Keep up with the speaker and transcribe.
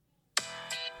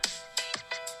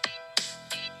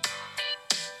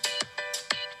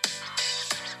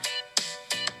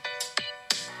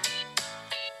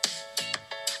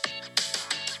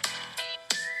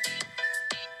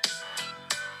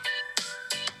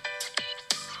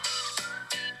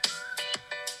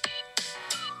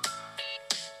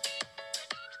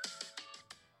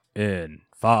In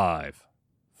 5,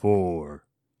 4,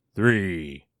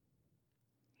 3.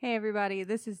 Hey everybody,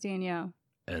 this is Danielle.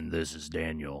 And this is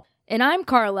Daniel. And I'm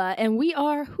Carla, and we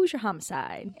are Hoosier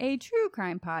Homicide. A true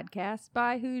crime podcast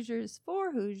by Hoosiers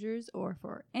for Hoosiers, or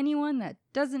for anyone that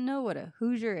doesn't know what a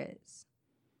Hoosier is.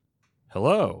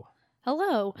 Hello.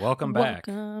 Hello. Welcome back.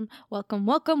 Welcome.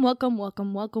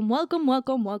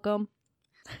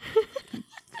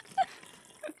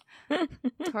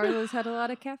 Carla's had a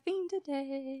lot of caffeine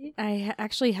today. I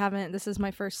actually haven't. This is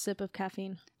my first sip of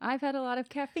caffeine. I've had a lot of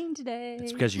caffeine today.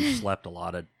 It's because you slept a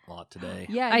lot today.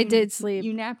 Yeah, I did sleep.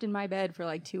 You napped in my bed for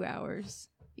like 2 hours.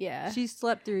 Yeah. She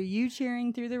slept through you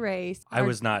cheering through the race. I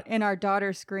was not. And our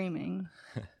daughter screaming.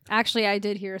 Actually, I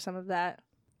did hear some of that.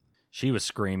 She was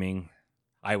screaming.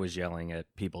 I was yelling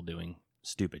at people doing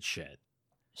stupid shit.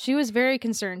 She was very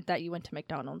concerned that you went to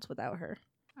McDonald's without her.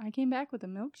 I came back with a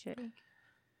milkshake.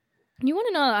 You want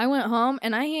to know, I went home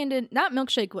and I handed, that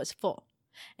milkshake was full.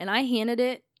 And I handed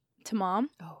it to Mom.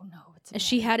 Oh no, it's And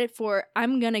she had it for,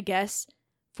 I'm going to guess,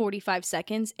 45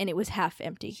 seconds, and it was half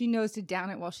empty. She knows to down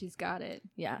it while she's got it.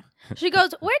 Yeah. She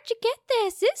goes, "Where'd you get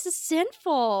this? This is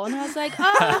sinful." And I was like,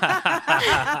 "Oh."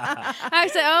 I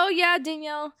said, "Oh yeah,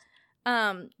 Danielle.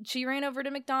 She ran over to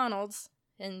McDonald's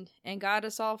and got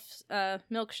us all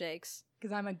milkshakes."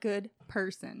 Because I'm a good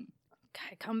person.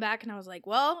 I come back and I was like,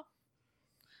 "Well,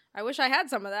 I wish I had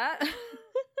some of that."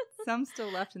 Some still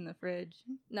left in the fridge.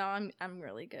 No, I'm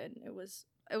really good. It was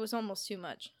almost too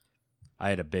much. I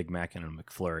had a Big Mac and a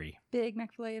McFlurry. Big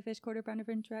Mac filet of fish, quarter pounder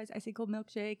french fries, icy cold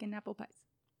milkshake, and apple pies.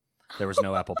 There was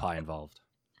no apple pie involved.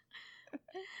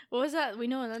 What was that? We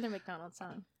know another McDonald's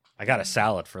song. I got a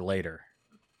salad for later.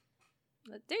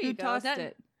 There you Who go. tossed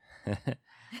it?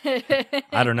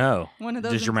 I don't know. One of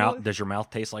those. Does your mouth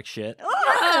taste like shit?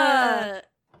 God.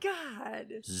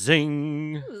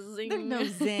 Zing. Zing. There's no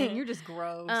zing. You're just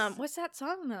gross. What's that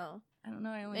song though? I don't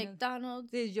know. I only know. McDonald's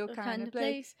This is your the kind of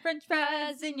place. French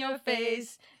fries in your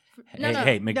face.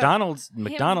 Hey, McDonald's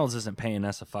isn't paying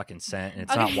us a fucking cent. And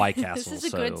it's not White Castle. This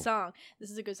is a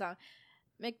good song.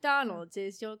 McDonald's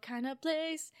is your kind of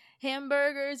place.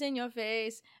 Hamburgers in your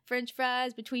face. French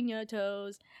fries between your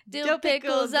toes. Dill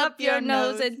pickles up your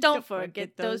nose. And don't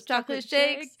forget those chocolate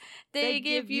shakes. They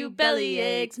give you belly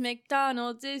aches.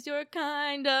 McDonald's is your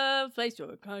kind of place.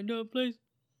 Your kind of place.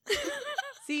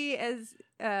 See, as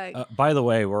by the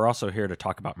way, we're also here to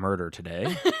talk about murder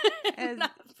today. as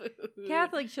Not food.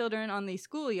 Catholic children on the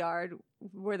schoolyard,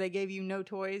 where they gave you no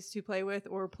toys to play with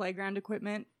or playground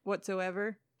equipment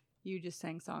whatsoever, you just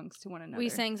sang songs to one another. We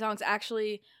sang songs.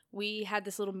 Actually, we had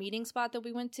this little meeting spot that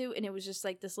we went to, and it was just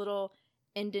like this little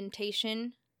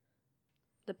indentation,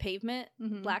 the pavement,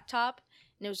 blacktop,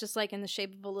 and it was just like in the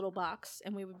shape of a little box.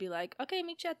 And we would be like, "Okay,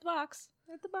 meet you at the box."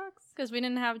 At the box. Because we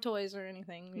didn't have toys or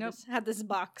anything. We just had this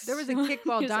box. There was a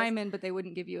kickball diamond, but they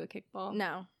wouldn't give you a kickball.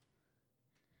 No.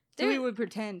 So we would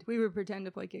pretend. We would pretend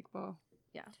to play kickball.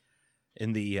 Yeah.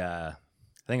 In the, I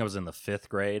think I was in the 5th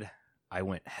grade. I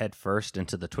went head first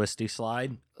into the twisty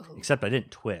slide, except I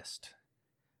didn't twist.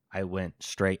 I went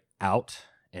straight out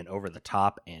and over the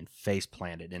top and face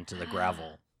planted into the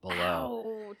gravel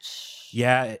below. Ouch.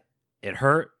 Yeah, it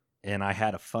hurt, and I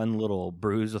had a fun little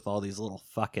bruise with all these little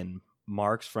fucking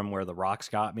marks from where the rocks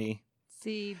got me.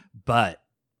 See, but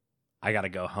I got to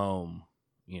go home,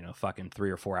 fucking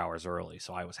 3 or 4 hours early,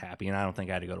 so I was happy, and I don't think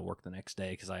I had to go to work the next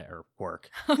day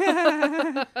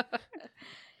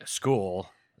school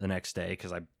the next day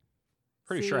because I'm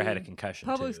pretty sure I had a concussion.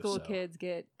 Public school kids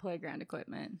get playground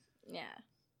equipment. Yeah.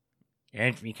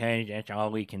 It's because that's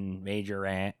all we can major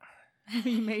at.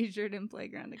 We majored in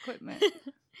playground equipment.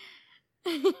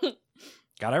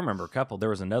 God, I remember a couple. There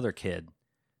was another kid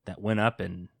that went up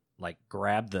and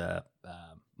grabbed the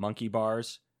monkey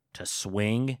bars to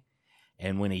swing,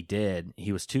 and when he did,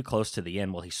 he was too close to the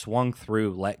end. Well, he swung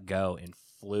through, let go, and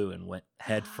flew and went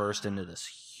head first into this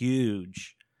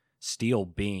huge steel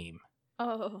beam.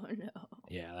 Oh no.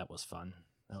 Yeah, that was fun.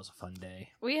 That was a fun day.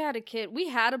 We had a kid. We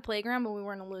had a playground, but we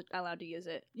weren't allowed to use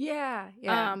it. Yeah.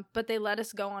 But they let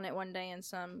us go on it one day, and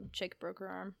some chick broke her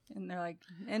arm. And they're like,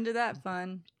 end of that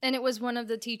fun. And it was one of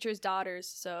the teacher's daughters,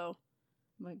 so.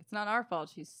 It's not our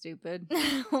fault she's stupid.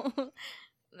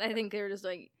 I think they were just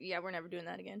like, yeah, we're never doing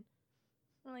that again.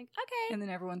 I'm like, okay. And then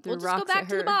everyone threw we'll rocks just go back at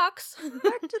to her. the box.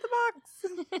 Back to the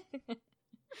box.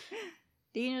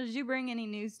 Daniel, did you bring any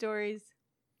news stories?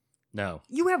 No.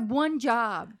 You have one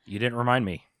job. You didn't remind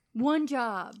me. One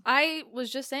job. I was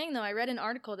just saying, though, I read an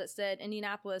article that said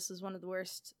Indianapolis is one of the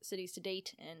worst cities to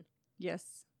date in. Yes.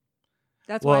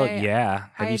 That's well, why yeah.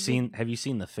 Have I you seen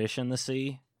the fish in the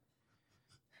sea?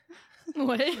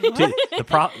 What? Dude, the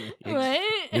pro- What?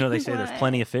 You know, they say there's What?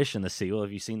 plenty of fish in the sea. Well,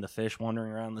 have you seen the fish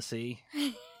wandering around the sea?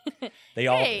 They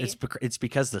all Hey. it's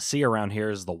because the sea around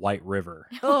here is the White River,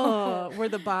 Oh, where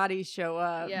the bodies show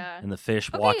up. Yeah. and the fish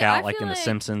Okay, walk I out like feel in The like-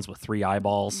 Simpsons with 3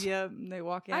 eyeballs. Yep, they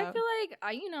walk out. I feel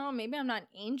like maybe I'm not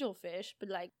an angelfish, but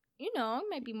like, I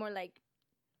might be more like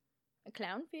a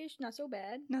clownfish. Not so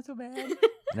bad. Not so bad.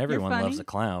 And everyone loves funny. a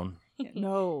clown.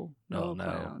 No, No, no no.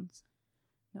 clowns.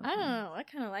 No I don't clowns. know. I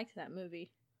kind of liked that movie.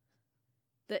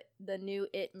 The new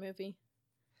It movie.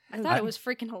 I Oh, thought I- it was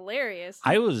freaking hilarious.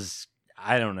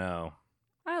 I don't know.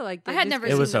 I liked it. I had just never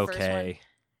It seen was the first one. okay.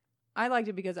 I liked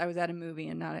it because I was at a movie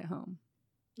and not at home.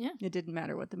 Yeah. It didn't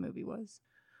matter what the movie was.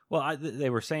 Well, they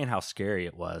were saying how scary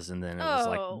it was, and then it was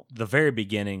like Oh. the very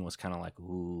beginning was kind of like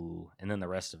ooh, and then the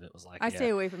rest of it was like I yeah, stay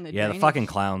away from the yeah, the drainage. fucking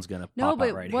clown's gonna No, pop but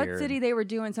out right what here. city they were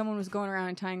doing, someone was going around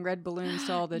and tying red balloons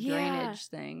to all the Yeah. drainage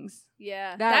things.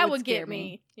 Yeah, That that would would get scare me.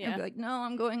 me. I'd Yeah. be like, no,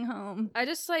 I'm going home. I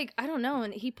just I don't know.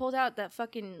 And he pulled out that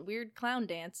fucking weird clown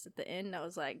dance at the end. I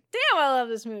was like, damn, I love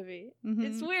this movie.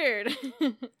 It's Mhm.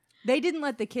 weird. They didn't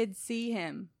let the kids see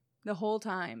him the whole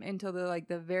time until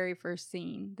the very first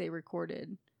scene they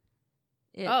recorded.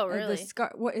 Oh, really?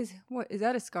 What is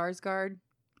that a Skarsgård?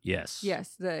 Yes,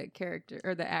 Yes, the character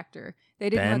or the actor. They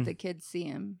didn't Ben? let the kids see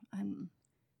him.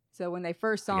 So when they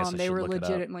first I saw guess him, I they should were look it up.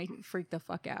 legitimately freaked the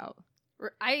fuck out.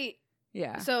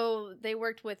 Yeah. So they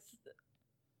worked with.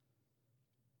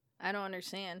 I don't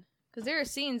understand. Because there are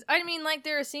scenes. I mean, like,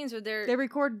 there are scenes where they're. They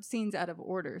record scenes out of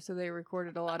order, so they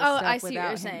recorded a lot of Oh, stuff I see without what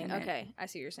you're him saying. in it. Okay, I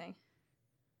see what you're saying.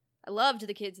 I loved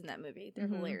the kids in that movie. They're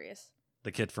Mhm. hilarious.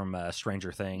 the kid from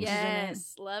Stranger Things. Yeah.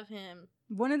 Yes, love him.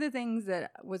 One of the things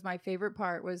that was my favorite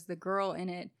part was the girl in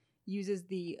it uses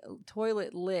the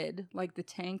toilet lid, like the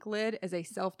tank lid, as a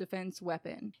self-defense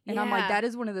weapon. And I'm like, Yeah. that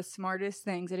is one of the smartest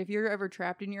things. That if you're ever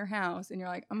trapped in your house and you're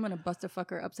like, I'm gonna bust a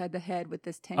fucker upside the head with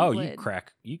this tank Oh, lid.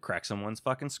 you crack someone's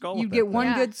fucking skull. You with get that one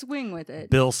thing. Yeah. good swing with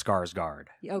it. Bill Skarsgård.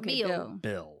 Okay, Bill.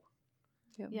 Bill.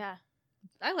 Bill. Yeah.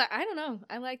 I don't know.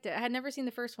 I liked it. I had never seen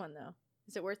the first one, though.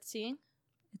 Is it worth seeing?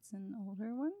 It's an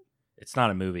older one. It's not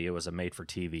a movie. It was a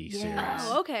made-for-TV Yeah. series.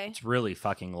 Oh, okay. It's really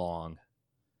fucking long.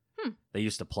 Hmm. They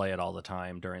used to play it all the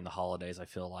time during the holidays. I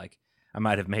feel like I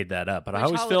might have made that up, but I Which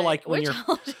always feel holiday? like when Which you're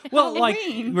holiday? well, like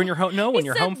Halloween. when you're home. No, when He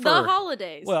you're said home for the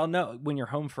holidays. well, no, when you're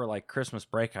home for like Christmas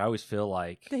break, I always feel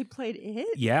like They played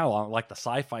it. yeah, well, like the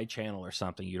Sci-Fi Channel or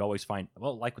something. You'd always find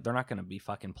like they're not going to be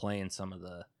fucking playing some of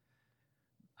the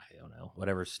I don't know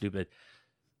whatever stupid.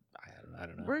 I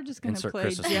don't know. We're just gonna Insert play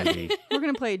Christmas Jeff- movie. We're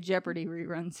gonna play Jeopardy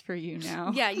reruns for you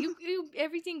now. yeah, you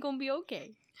everything gonna be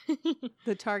okay.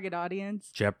 The target audience.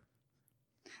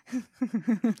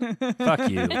 Fuck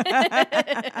you.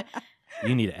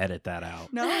 You need to edit that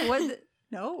out. No, what?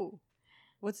 No.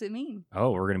 What's it mean?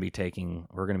 Oh, we're gonna be taking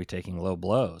low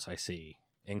blows. I see.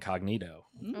 Incognito.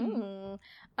 Ooh.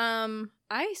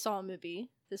 I saw a movie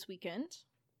this weekend.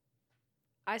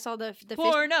 I saw the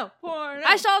Porno.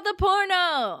 I saw the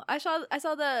porno. I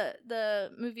saw the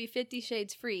movie 50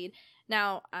 Shades Freed.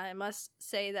 Now, I must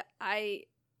say that I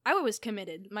was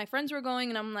committed. My friends were going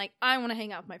and I'm like, I want to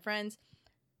hang out with my friends.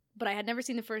 But I had never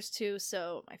seen the first two,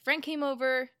 so my friend came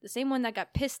over, the same one that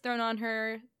got piss thrown on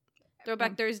her.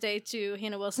 Throwback Thursday to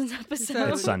Hannah Wilson's episode.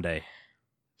 It's Sunday.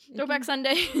 Throwback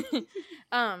Sunday.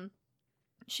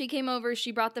 She came over,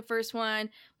 she brought the first one.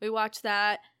 We watched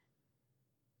that.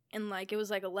 And like it was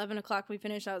like 11 o'clock when we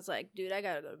finished. I was like, dude, I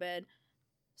gotta go to bed.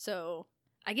 So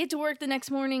I get to work the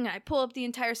next morning. I pull up the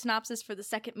entire synopsis for the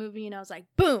second movie, and I was like,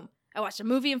 boom! I watched a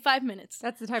movie in 5 minutes.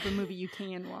 That's the type of movie you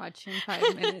can watch in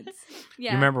 5 minutes.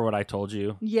 Yeah. You remember what I told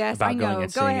you? Yes, About I going know.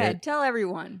 and Go seeing ahead. it. Tell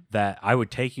everyone. That I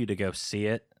would take you to go see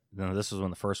it. No, this was when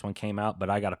the first one came out, but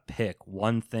I got to pick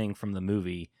one thing from the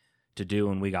movie to do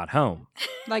when we got home.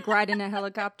 Like riding a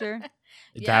helicopter.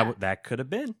 Yeah. That could have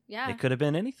been. Yeah. It could have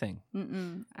been anything.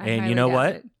 Mm-mm. I And you highly know doubt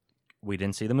what? it. We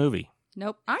didn't see the movie.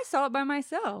 Nope. I saw it by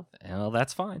myself. Well,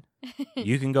 that's fine.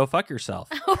 You can go fuck yourself.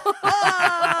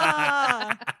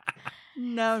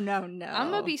 No. I'm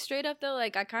gonna be straight up though.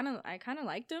 Like I kind of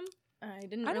liked him. I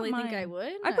didn't I don't really think I mind.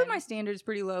 would. I put my standards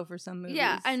pretty low for some movies.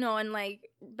 Yeah, I know, and like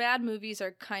bad movies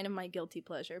are kind of my guilty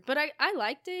pleasure. But I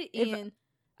liked it, If- and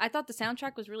I thought the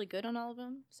soundtrack was really good on all of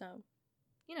them. So,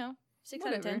 6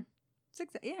 out of Whatever. 10.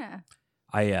 6. Yeah.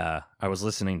 I was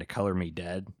listening to Color Me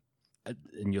Dead,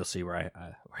 and you'll see where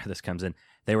where this comes in.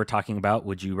 They were talking about,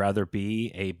 would you rather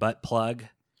be a butt plug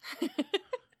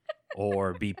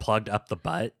or be plugged up the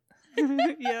butt?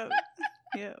 Yep.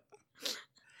 Yep.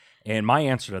 And my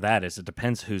answer to that is it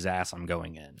depends whose ass I'm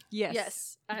going in. Yes.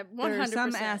 Yes, I 100%. There are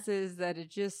some asses that it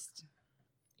just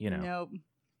You know, nope.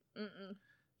 Mm-mm.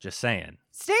 just saying.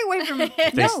 Stay away from If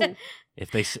they no.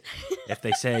 if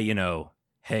they say, you know,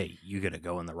 hey, you gotta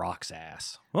go in the Rock's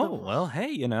ass. Oh, well, hey,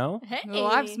 you know. Hey. Well,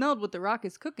 I've smelled what the Rock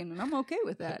is cooking, and I'm okay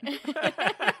with that.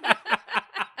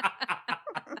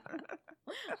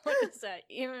 What does that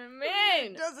even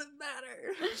mean? Doesn't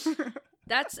matter.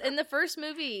 That's in the first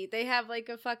movie. They have like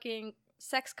a fucking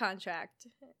sex contract,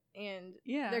 and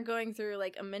Yeah. they're going through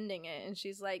like amending it, and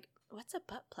she's like, "What's a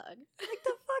butt plug?" Like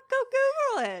the fuck, go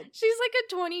Google it. She's like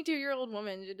a 22-year-old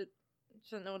woman. She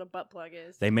doesn't know what a butt plug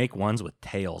is. They make ones with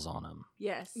tails on them.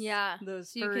 Yes. Yeah,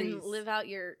 Those so you furries. can live out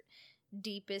your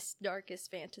deepest,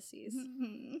 darkest fantasies.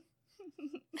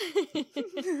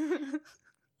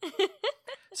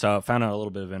 So I found out a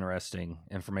little bit of interesting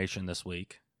information this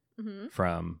week Mm-hmm.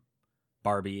 from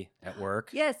Barbie at work.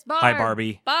 Yes, Barb. Hi,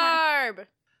 Barbie. Barb.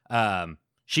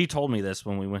 She told me this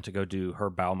when we went to go do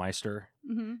her Baumeister,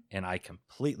 Mm-hmm. and I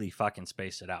completely fucking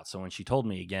spaced it out. So when she told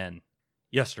me again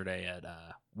yesterday at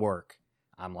work,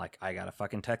 I'm like, I gotta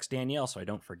fucking text Danielle so I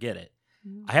don't forget it.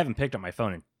 I haven't picked up my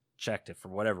phone and checked it for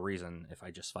whatever reason. If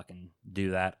I just fucking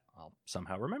do that, I'll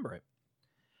somehow remember it.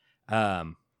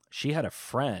 She had a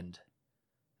friend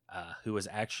who was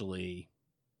actually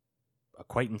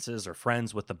acquaintances or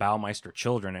friends with the Baumeister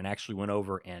children and actually went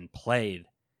over and played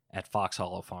at Fox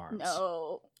Hollow Farms.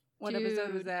 No. What episode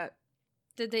was Dude. that?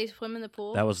 Did they swim in the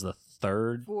pool? That was the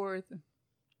third. Fourth.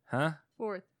 Huh?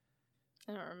 Fourth.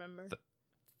 I don't remember.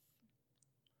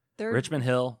 Third. Richmond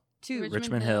Hill. Two. Hill.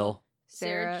 Richmond Hill.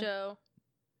 Sarah Sarah. Joe.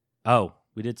 Oh,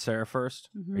 we did Sarah 1st.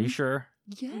 Are you Mhm. sure?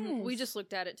 Yes. We just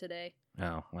looked at it today.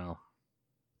 Oh, well.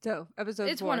 So, episode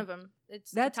It's 4. one of them.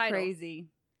 It's That's the title. crazy.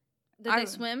 Did they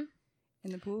swim?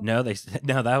 In the pool? No,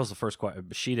 no, that was the first question.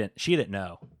 But she didn't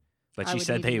know. But I she would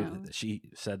said need to know.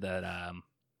 she said that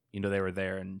they were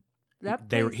there and That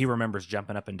he place, remembers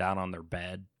jumping up and down on their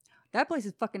bed. that place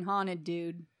is fucking haunted,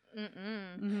 dude.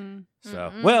 Mm-mm. Mm-hmm. So,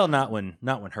 Mm-mm. well, not when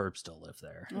Herb still lived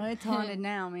there. Well, it's haunted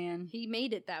now, man. He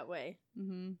made it that way.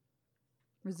 Mm-hmm.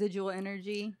 Residual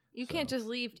energy. You can't So- just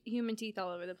leave human teeth all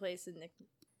over the place and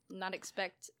not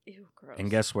expect. Ew, gross. And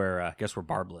guess where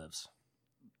Barb lives?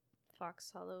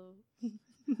 Fox Hollow.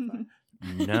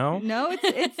 No, No,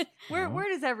 it's where No. where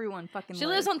does everyone fucking She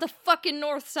live? lives on the fucking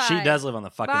north side. she does live on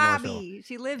the fucking North Hill. Bobby.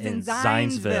 She lives In in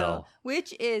Zionsville. Zionsville,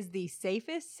 which is the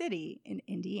safest city in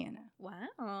Indiana. Wow.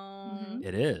 Mhm.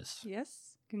 It is.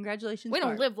 Yes. Congratulations. We don't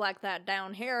Barb. live like that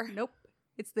down here. Nope.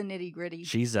 It's the nitty gritty.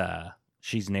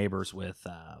 She's neighbors with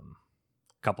a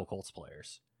couple Colts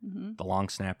players. Mm-hmm. The long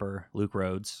snapper, Luke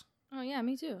Rhodes. Oh yeah,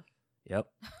 me too. Yep.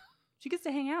 She gets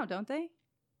to hang out, don't they?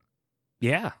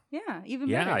 Yeah. Yeah, even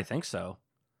Yeah, better. I think so.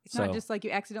 It's so not just like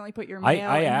you accidentally put your I- mail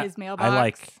I in a- his mailbox. I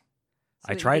like. so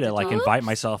I that try you get to like talk. invite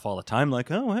myself all the time. Like,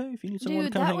 oh hey, if you need someone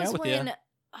Dude, to come that hang was out with when you.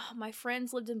 my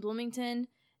friends lived in Bloomington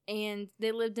and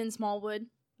they lived in Smallwood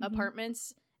Mhm.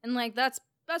 apartments, and like that's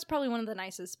probably one of the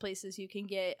nicest places you can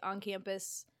get on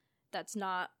campus. That's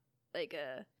not like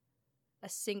a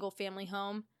single family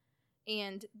home,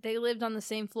 and they lived on the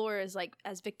same floor as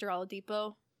Victor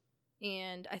Oladipo,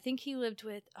 and I think he lived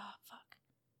with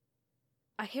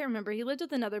I can't remember. He lived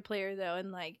with another player though,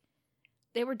 and like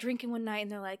they were drinking one night,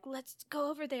 and they're like, "Let's go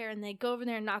over there," and they go over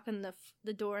there and knock on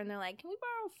the door, and they're like, "Can we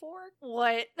borrow a fork?"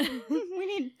 What? We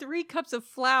need 3 cups of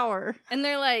flour. And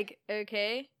they're like,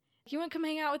 "Okay, you want to come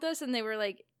hang out with us?" And they were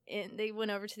like, and they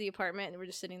went over to the apartment, and they were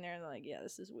just sitting there, and they're like, "Yeah,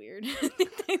 this is weird."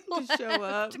 They Just show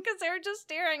up. because they were just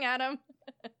staring at him.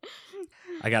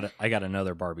 I got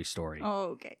another Barbie story Oh,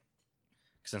 okay.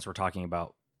 since we're talking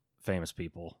about famous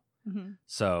people. Mm-hmm.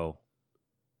 So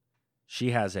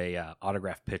she has a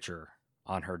autographed picture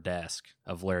on her desk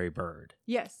of Larry Bird.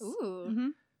 Yes. Ooh. Mm-hmm.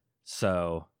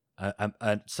 So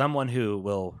someone who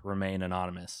will remain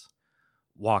anonymous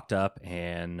walked up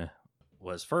and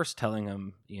was first telling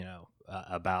him,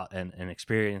 about an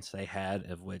experience they had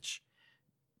of which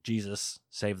Jesus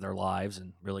saved their lives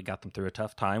and really got them through a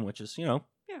tough time, which is,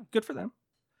 good for them.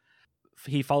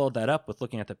 He followed that up with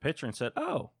looking at the picture and said,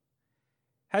 "Oh,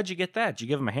 how'd you get that? Did you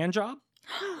give him a hand job?"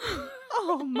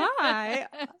 Oh my.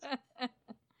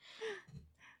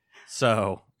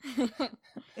 So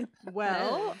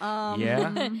Well,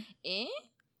 Yeah. Eh?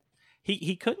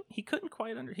 he couldn't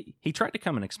quite he tried to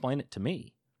come and explain it to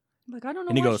me. Like, I don't know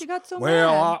And he why goes, she got so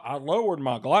Well, mad. I lowered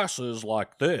my glasses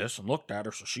like this and looked at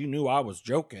her so she knew I was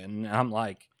joking. And I'm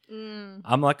like,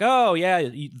 oh, yeah,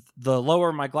 the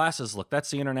lower my glasses look, that's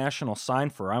the international sign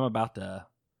for I'm about to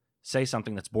say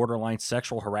something that's borderline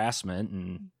sexual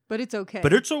harassment. But it's okay.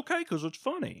 But it's okay because it's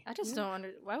funny. I just don't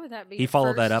why would that be? He the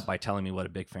followed that first- up by telling me what a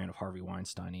big fan of Harvey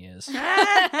Weinstein he is.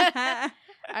 I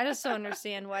just don't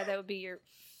understand why that would be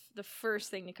the first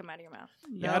thing to come out of your mouth.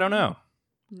 Yeah, I don't know.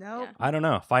 Nope. Yeah. I don't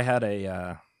know. If I had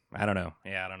a, I don't know.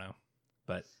 Yeah, I don't know.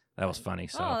 but that was funny.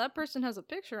 So Oh, that person has a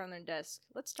picture on their desk.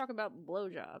 Let's talk about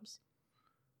blowjobs.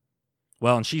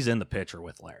 well, and she's in the picture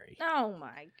with Larry. Oh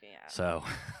my god. So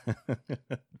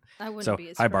I wouldn't so be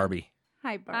his hi friend. Barbie.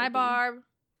 Hi, Barbie. Hi Barb.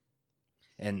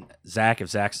 And Zach, if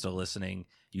Zach's still listening,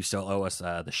 you still owe us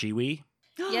the Shiwi.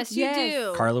 Yes, you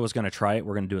do. Carla was going to try it.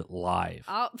 We're going to do it live.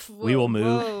 We Whoa. will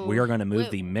move. Whoa. We are going to move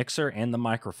Wait. the mixer and the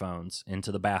microphones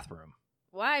into the bathroom.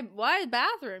 Why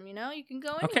bathroom? You know, you can go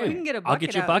anywhere. Okay, We can get a I'll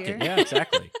get you a bucket bucket. out here. Yeah,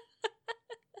 exactly.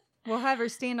 We'll have her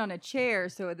stand on a chair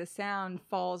so the sound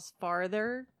falls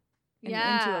farther and into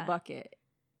Yeah. a bucket.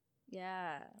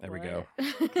 Yeah. There we go.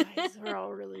 Guys, we're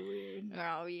all really weird. We're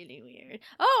all really weird.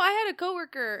 Oh, I had a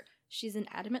coworker. She's an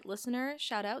adamant listener.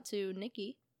 Shout out to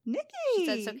Nikki. Nikki! She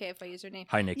said it's okay if I use her name.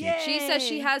 Hi, Nikki. Yay. She says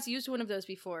she has used one of those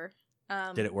before.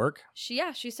 Did it work? She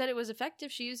said it was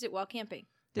effective. She used it while camping.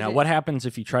 Did Now, it- what happens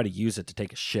if you try to use it to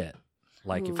take a shit?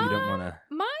 Like, if you don't want to.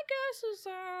 My guess is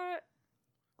that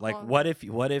Like, Well- what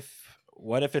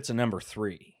if it's a number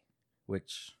 3,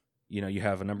 which you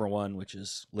have a number 1, which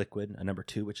is liquid, a number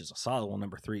 2, which is a solid. Well,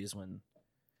 number 3 is when,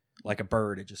 like a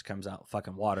bird, it just comes out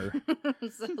fucking water.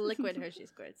 so liquid Hershey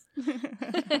squirts.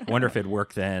 Wonder if it'd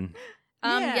work then.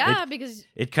 Yeah. Yeah, because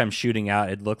It comes shooting out.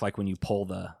 It'd look like when you pull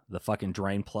the fucking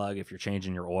drain plug if you're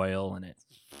changing your oil, and it.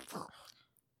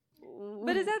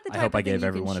 But is that the I type hope of I thing gave you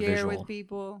everyone a can share visual. with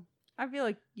people? I feel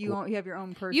like you have your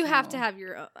own personal. you have to have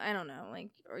your own, I don't know, like,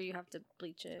 or you have to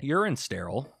bleach it. Urine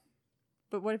sterile.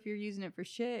 But what if you're using it for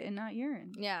shit and not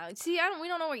urine? Yeah. See, we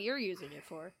don't know what you're using it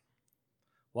for.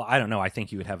 Well, I don't know. I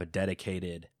think you would have a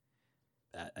dedicated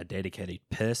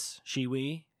piss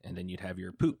shiwi, and then you'd have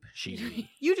your poop shiwi.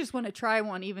 You just want to try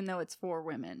one, even though it's for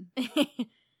women.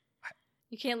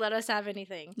 You can't let us have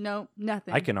anything. No,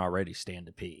 nothing. I can already stand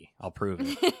to pee. I'll prove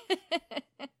it.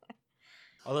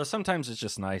 Although sometimes it's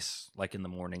just nice, like in the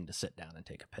morning, to sit down and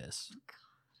take a piss.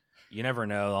 You never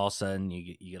know. All of a sudden,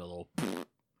 you get a little,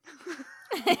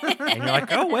 and you're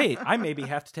like, "Oh wait, I maybe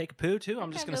have to take a poo too.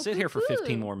 I'm just gotta going to go sit here for poo-poo.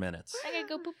 15 more minutes." I gotta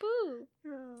go poo poo.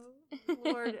 Oh,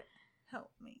 Lord,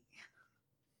 help me.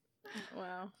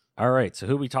 Wow. All right. So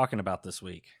who are we talking about this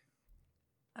week?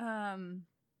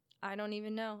 I don't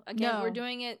even know. Again, we're No.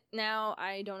 doing it now.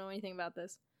 I don't know anything about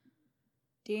this.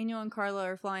 Daniel and Carla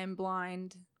are flying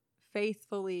blind,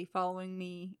 faithfully following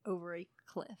me over a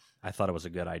cliff. I thought it was a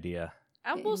good idea.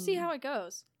 We'll see how it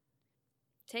goes.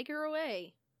 Take her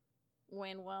away,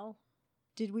 Winwell.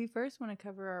 Did we first want to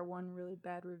cover our one really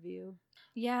bad review?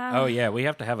 Yeah. Oh yeah, we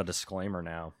have to have a disclaimer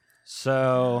now.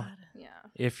 So God. Yeah.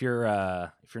 if you're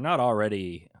not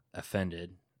already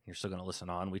offended, you're still going to listen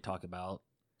on. We talk about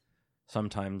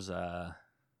sometimes I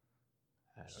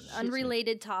don't know.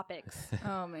 Unrelated topics.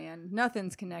 Oh man,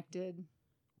 nothing's connected.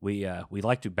 We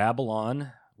like to babble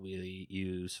on. We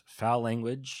use foul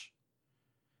language,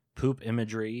 poop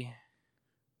imagery.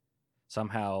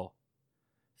 Somehow,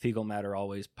 fecal matter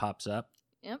always pops up.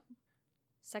 Yep.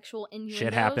 Sexual innuendos.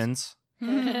 Shit happens.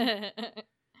 You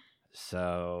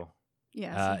So,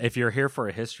 Yeah. if you're here for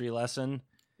a history lesson,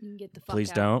 can get the fuck please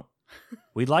out. don't.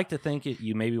 We'd like to think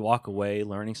you maybe walk away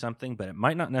learning something, but it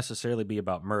might not necessarily be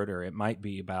about murder. It might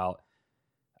be about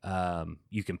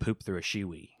you can poop through a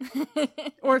shiwi.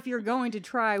 or if you're going to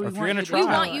try, we Or if want you're gonna you to try. We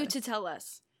tell want you us. to tell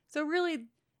us. So really,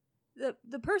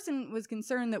 the person was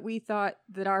concerned that we thought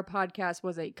that our podcast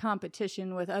was a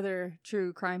competition with other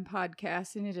true crime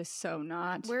podcasts, and it is so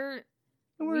not. We're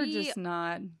We're just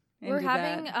not. we're into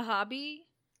having that. a hobby,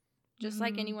 just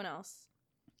like Mhm. anyone else.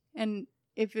 And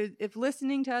if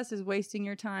listening to us is wasting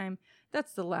your time,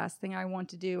 that's the last thing I want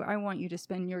to do. I want you to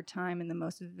spend your time in the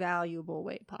most valuable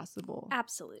way possible.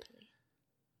 Absolutely.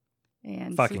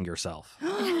 And Fucking yourself.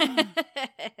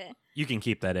 You can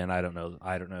keep that in. I don't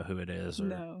know who it is. Or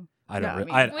no. I don't. No,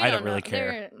 Re- I mean, I don't really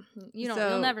care. You'll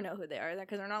So- never know who they are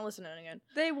because they're not listening again.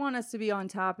 They want us to be on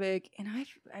topic, and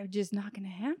I'm just not going to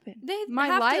happen. They My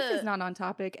have life to- is not on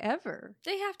topic ever.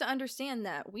 They have to understand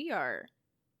that we're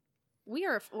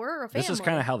a family. This is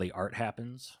kind of how the art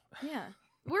happens. Yeah.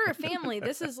 We're a family.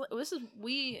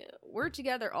 We're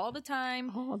together all the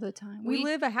time. All the time. We We-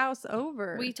 live a house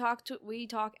over. We talk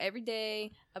every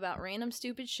day about random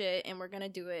stupid shit, and we're gonna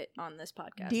do it on this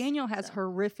podcast. Daniel has So.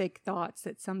 horrific thoughts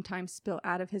that sometimes spill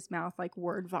out of his mouth like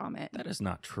word vomit. That is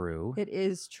not true. It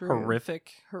is true.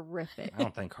 Horrific. Horrific. I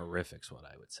don't think horrific's what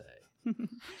I would say.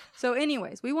 So,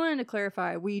 anyways, we wanted to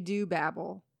clarify we do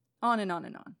babble on and on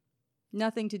and on.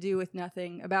 Nothing to do with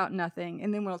nothing, about nothing.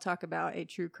 And then we'll talk about a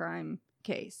true crime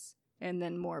case and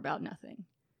then more about nothing.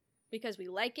 because we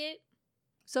like it.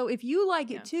 So, if you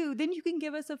like Yeah. it too, then you can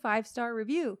give us a 5-star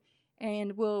review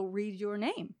and we'll read your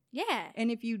name. Yeah. And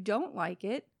if you don't like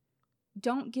it,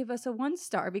 don't give us a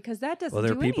 1-star because that doesn't Well,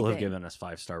 there do are people who've anything. given us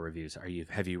 5-star reviews.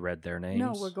 Have you read their names?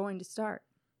 No, we're going to start.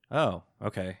 Oh,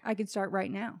 okay. I can start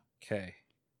right now. Okay.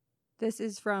 This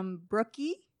is from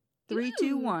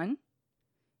Brookie321.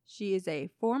 She is a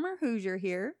former Hoosier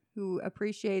here who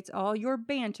appreciates all your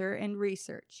banter and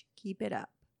research. Keep it up.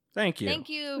 Thank you. Thank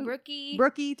you, Brookie.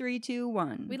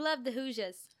 Brookie321. We love the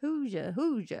Hoosiers. Hoosier.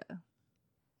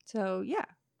 So, yeah,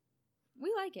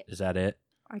 We like it. Is that it?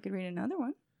 I could read another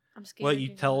one. I'm scared. Well,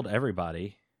 you told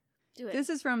everybody. Do it. This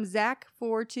is from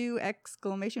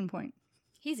Zach42!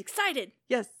 He's excited.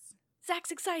 Yes.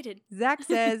 Zach's excited. Zach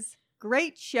says,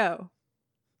 great show.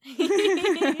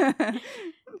 Yeah.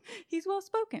 He's well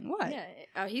spoken. What?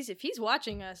 If he's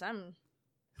watching us, I'm.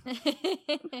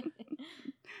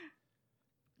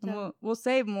 And we'll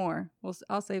save more.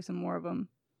 I'll save some more of them.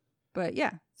 But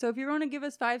yeah, so if you're going to give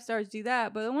us 5 stars, do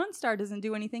that. But a 1-star doesn't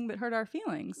do anything but hurt our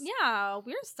feelings. Yeah,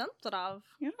 we're sensitive.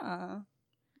 Yeah.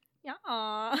 Yeah.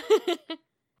 Oh,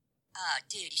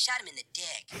 dude, you shot him in the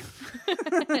dick.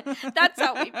 That's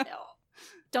how we feel.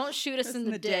 Don't shoot us in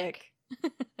the dick.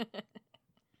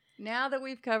 Now that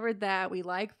we've covered that, we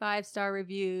like 5-star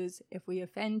reviews. If we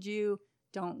offend you,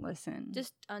 don't listen.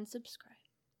 Just unsubscribe.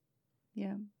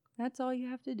 yeah, that's all you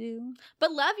have to do.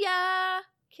 But love ya.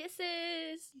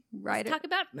 Kisses. Right. Let's talk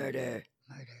about Murder.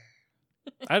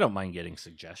 I don't mind getting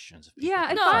suggestions. If people Yeah,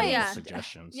 can no, find yeah.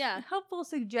 suggestions. Yeah. Helpful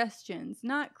suggestions,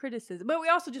 not criticism. But we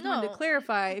also just wanted to No.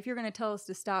 clarify: if you're going to tell us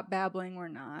to stop babbling, we're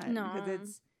not. No.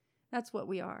 because that's what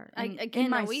we are. I- And again,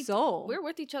 in my we- soul, We're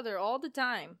with each other all the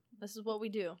time. This is what we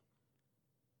do.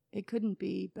 it couldn't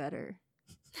be better.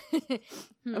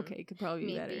 Hmm. Okay, it could probably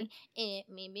be better. Maybe.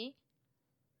 Maybe.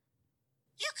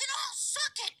 You can all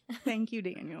suck it. Thank you,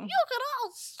 Daniel. You could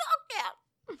all suck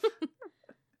it.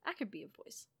 I could be a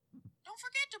voice. Don't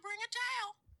forget to bring a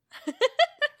towel.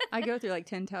 I go through like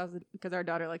 10 towels because our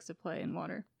daughter likes to play in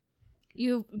water.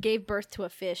 You gave birth to a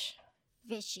fish.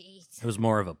 Fishies. It was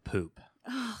more of a poop.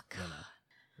 Oh you know.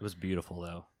 It was beautiful,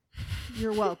 though.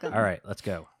 You're welcome. All right, let's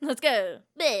go. Let's go.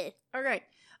 Bleh. All right.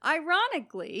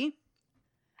 Ironically,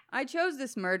 I chose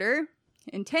this murder,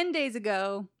 and 10 days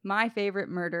ago, my favorite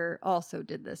murder also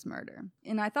did this murder.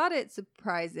 And I thought it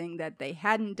surprising that they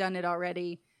hadn't done it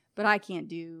already, but I can't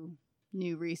do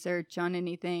new research on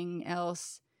anything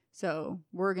else, so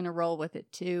we're going to roll with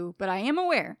it too. But I am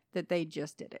aware that they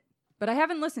just did it. But I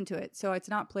haven't listened to it, so it's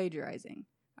not plagiarizing.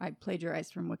 I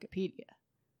plagiarized from Wikipedia.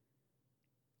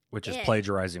 Which is Yeah.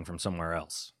 plagiarizing from somewhere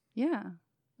else. Yeah,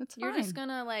 that's fine. You're just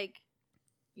gonna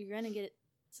you're gonna get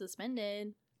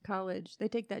suspended. College, they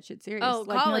take that shit serious. Oh,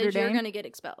 Like college, Notre you're Dame. gonna get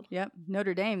expelled. Yep,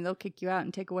 Notre Dame, they'll kick you out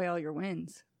and take away all your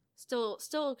wins. Still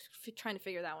trying to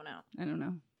figure that one out. I don't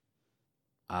know.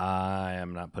 I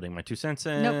am not putting my 2 cents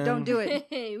in. Nope, don't do it.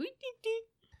 Hey,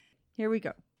 Here we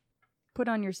go. Put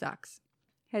on your socks.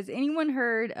 Has anyone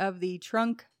heard of the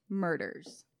trunk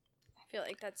murders I feel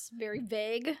like that's very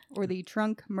vague. or the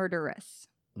trunk murderess?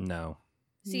 No.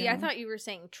 See, No. I thought you were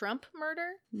saying Trump murder.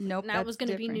 Nope. And that was going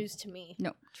to be news to me.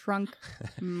 No, trunk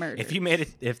murder. If you made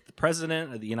it, if the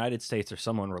president of the United States or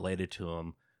someone related to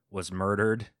him was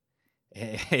murdered,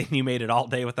 and you made it all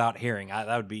day without hearing, that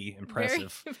would be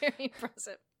impressive. Very, very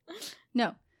impressive.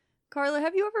 No. Carla,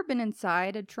 have you ever been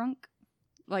inside a trunk?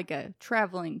 Like a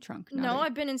traveling trunk? No,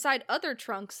 I've been inside other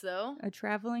trunks though. A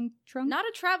traveling trunk? Not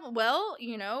a travel. Well,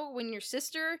 you know, when your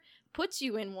sister puts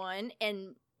you in one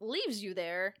and leaves you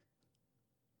there,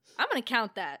 I'm gonna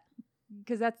count that.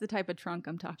 Because that's the type of trunk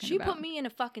I'm talking She about. put me in a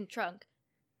fucking trunk,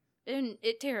 and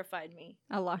it terrified me.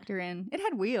 I locked her in. It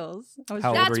had wheels. I was How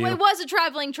old That's were why you? it was a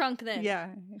traveling trunk then. Yeah,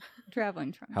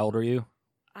 traveling trunk. How old are you?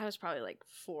 I was probably like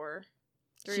 4.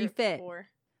 She fit. 4.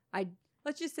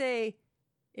 Let's just say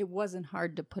it wasn't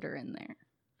hard to put her in there.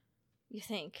 You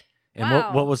think? And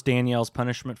Wow. what was Danielle's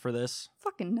punishment for this?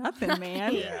 Fucking nothing,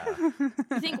 man. Yeah. You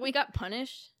think we got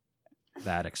punished?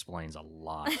 That explains a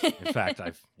lot. In fact,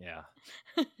 yeah.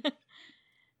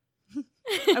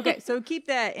 Okay, so keep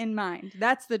that in mind.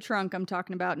 That's the trunk I'm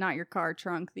talking about, not your car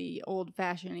trunk, the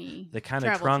old-fashioned The kind of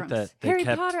travel trunk trunks. that they Harry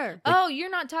kept. Potter. Oh, you're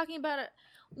not talking about a.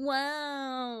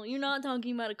 Wow, you're not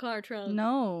talking about a car trunk.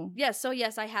 No, Yes, so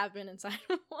yes, I have been inside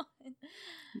one.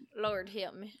 Lord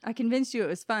help me. I convinced you it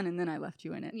was fun, and then I left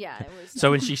you in it. Yeah, it was.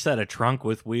 So when she said a trunk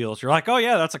with wheels, you're like, oh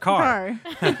yeah, that's a car.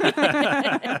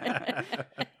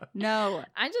 No,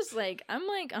 I'm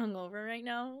hungover right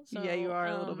now. So, Yeah, you are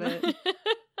a little bit.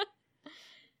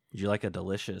 Would you like a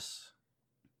delicious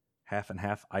half and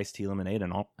half iced tea lemonade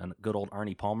and good old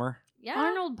Arnie Palmer? Yeah.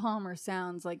 Arnold Palmer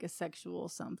sounds like a sexual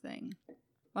something.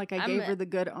 Like I gave her the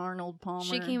good Arnold Palmer.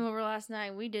 She came over last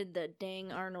night. We did the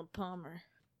dang Arnold Palmer.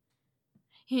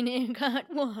 And it got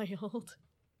wild.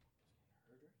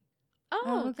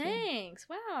 Oh, okay. thanks.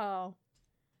 Wow.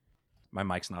 My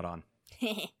mic's not on.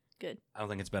 Good. I don't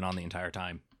think it's been on the entire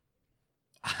time.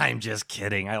 I'm just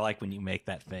kidding. I like when you make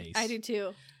that face. I do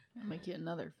too. I'll make you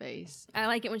another face. I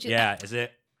like it when she. Yeah, is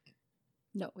it?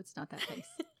 No, it's not that face.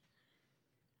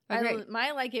 I Okay.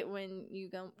 like it when you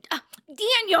go,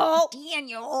 Daniel.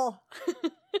 Daniel.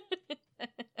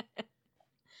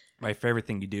 My favorite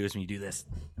thing you do is when you do this.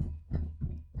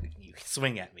 You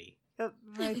swing at me.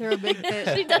 I throw a big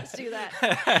fit. She does do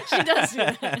that. She does do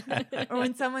that. Or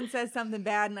when someone says something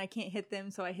bad and I can't hit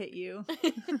them, so I hit you.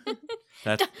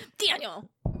 That's Daniel.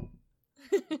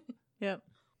 Yep.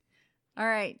 All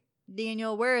right,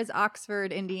 Daniel, where is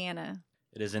Oxford, Indiana?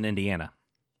 it is in Indiana.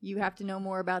 You have to know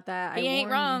more about that. He I ain't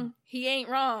warn you. wrong. He ain't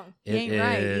wrong. He ain't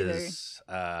right either. is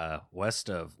west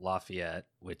of Lafayette,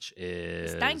 which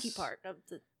is Stanky part of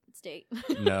the state.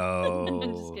 No.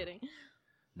 I'm just kidding.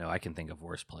 No, I can think of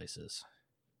worse places.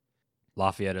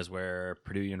 Lafayette is where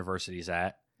Purdue University's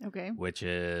at, Okay. which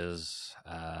is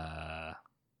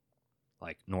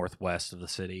like northwest of the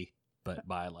city, but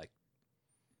by like,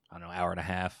 I don't know, hour and a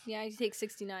half. Yeah, you take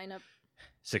 69 up,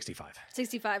 65.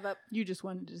 65 up. You just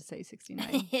wanted to say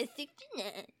 69. 69.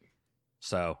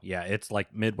 So yeah, it's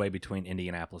like midway between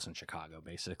Indianapolis and Chicago,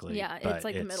 basically. Yeah, but it's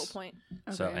like the middle point.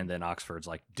 So Okay. and then Oxford's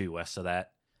like due west of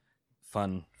that.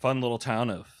 Fun little town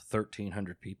of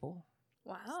 1,300 people.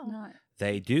 Wow. Not.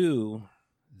 They do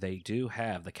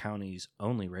have the county's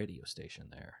only radio station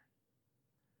there.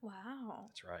 Wow.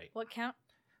 That's right. What count?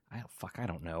 I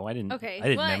don't know. I didn't. Okay. I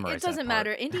didn't well, memorize it doesn't that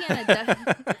matter.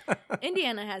 part.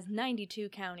 Indiana has 92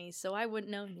 counties, so I wouldn't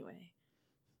know anyway.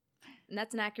 And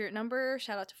that's an accurate number.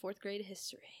 Shout out to 4th grade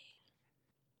history.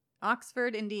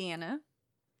 Oxford, Indiana,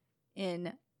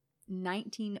 in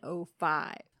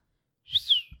 1905.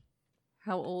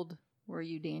 How old were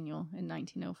you, Daniel, in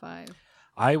 1905?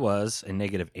 I was a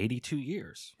negative 82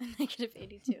 years. Negative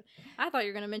 82. I thought you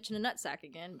were going to mention a nutsack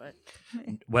again, but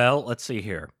Well, let's see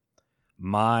here.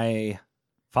 My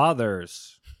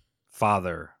father's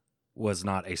father was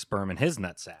not a sperm in his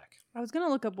nutsack. I was going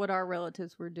to look up what our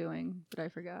relatives were doing, but I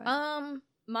forgot.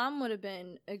 Mom would have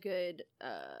been a good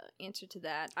answer to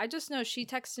that. I just know she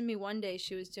texted me one day.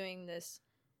 She was doing this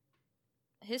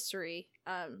history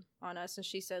on us, and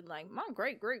she said, like, my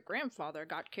great-great-grandfather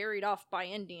got carried off by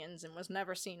Indians and was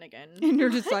never seen again. And you're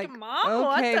just like, Mom,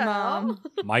 what okay, the Mom.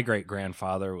 hell?" My great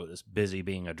grandfather was busy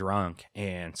being a drunk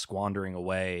and squandering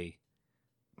away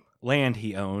land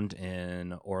he owned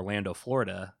in Orlando,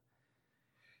 Florida,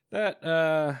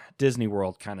 that Disney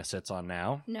World kind of sits on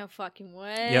now. No fucking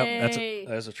way. Yep,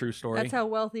 that's a true story. That's how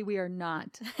wealthy we are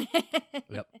not.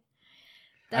 Yep.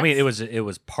 I mean, it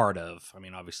was part of. I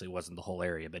mean, obviously, it wasn't the whole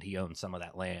area, but he owned some of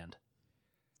that land.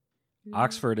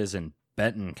 Oxford is in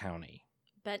Benton County.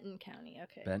 Benton County.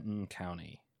 Okay. Benton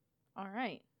County. All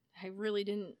right. I really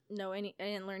didn't know I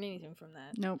didn't learn anything from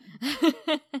that. Nope.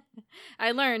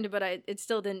 I learned, but it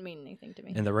still didn't mean anything to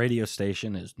me. And the radio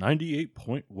station is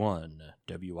 98.1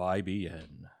 WIBN.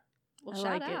 Well, I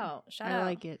shout like it. out. Shout I out.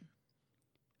 like it.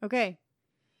 Okay.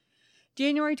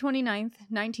 January 29th,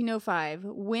 1905,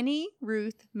 Winnie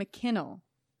Ruth McKinnell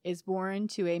is born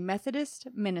to a Methodist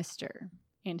minister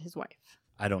and his wife.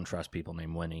 I don't trust people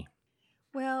named Winnie,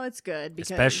 Well, it's good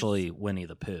because... especially Winnie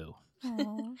the Pooh.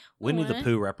 Aw. Winnie the What?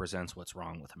 Pooh represents what's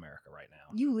wrong with America right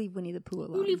now. You leave Winnie the Pooh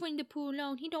alone. You leave Winnie the Pooh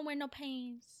alone. He don't wear no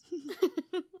pants.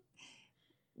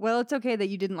 Well, it's okay that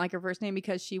you didn't like her first name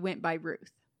because she went by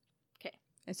Ruth. Okay.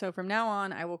 And so from now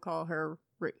on, I will call her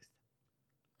Ruth.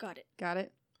 Got it. Got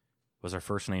it? Was her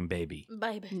first name Baby?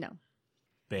 Baby. No.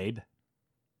 Babe?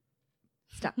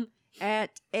 Stop.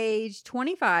 At age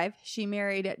 25, she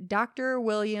married Dr.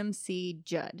 William C.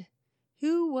 Judd,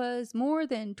 who was more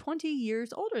than 20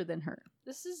 years older than her.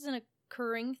 This is a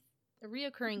reoccurring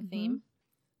Mhm. theme.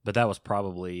 But that was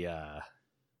probably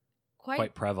Quite,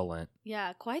 quite prevalent.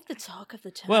 yeah, quite the talk of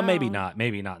the town. Well, maybe not.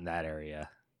 Maybe not in that area.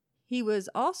 He was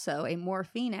also a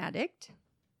morphine addict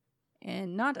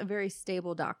and not a very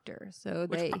stable doctor. So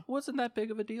Which wasn't that big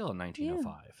of a deal in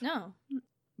 1905. No.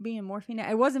 being a morphine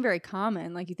it wasn't very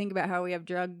common. Like, you think about how we have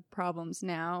drug problems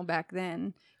now. Back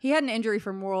then, he had an injury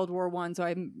from World War One, so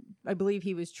I believe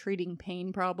he was treating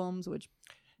pain problems. Which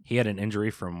He had an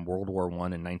injury from World War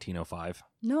One in 1905.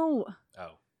 no,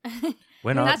 Oh. And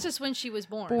When that's just when she was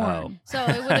born. born. Oh. So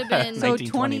it would have been. So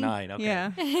 1929. Okay.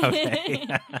 Yeah. Okay.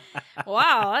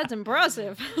 Wow, that's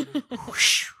impressive.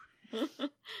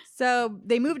 So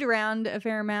they moved around a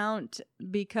fair amount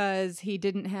because he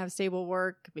didn't have stable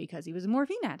work because he was a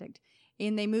morphine addict.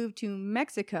 And they moved to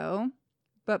Mexico,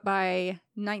 but by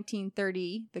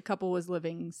 1930, the couple was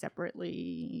living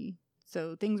separately.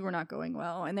 So things were not going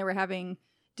well, and they were having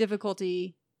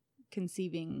difficulty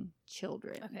conceiving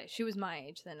children. Okay, she was my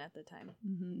age then at the time.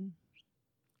 Mm-hmm.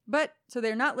 But, so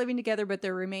they're not living together, but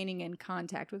they're remaining in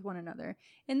contact with one another.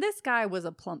 And this guy was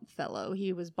a plump fellow.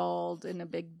 He was bald and a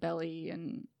big belly,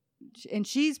 and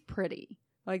she's pretty.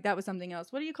 Like, that was something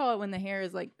else. What do you call it when the hair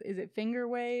is like, is it finger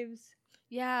waves?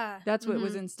 Yeah. That's what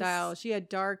was in style. She had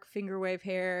dark finger wave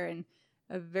hair and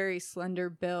a very slender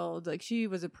build. Like, she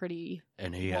was a pretty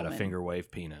And he had a woman. finger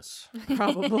wave penis.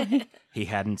 Probably. He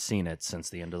hadn't seen it since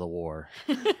the end of the war.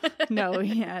 No,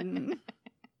 he hadn't.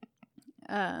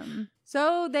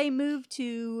 So they moved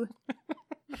to...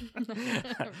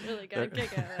 Really got a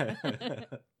kick out of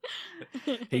that.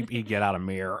 He'd get out a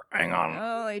mirror. Hang on.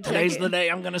 Oh, they Today's the day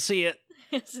I'm going to see it.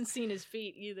 He hasn't seen his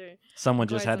feet either. Someone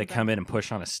just Quite had to some come time. in and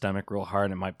push on his stomach real hard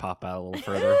and it might pop out a little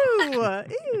further. Ew,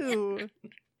 ew.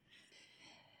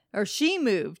 Or she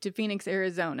moved to Phoenix,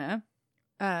 Arizona,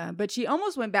 but she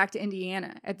almost went back to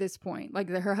Indiana at this point. Like,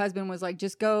 her husband was like,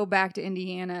 just go back to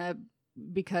Indiana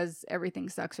because everything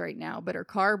sucks right now. But her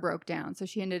car broke down, so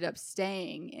she ended up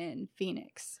staying in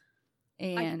Phoenix.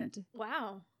 And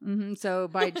Wow. so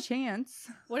by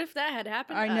chance, What if that had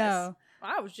happened I to us? know.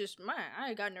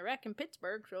 I got in a wreck in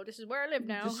Pittsburgh, so this is where I live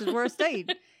now. This is where I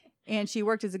stayed. And she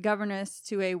worked as a governess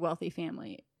to a wealthy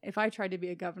family. If I tried to be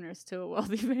a governess to a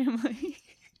wealthy family...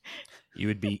 You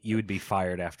would be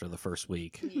fired after the first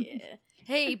week. Yeah.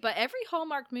 Hey, but every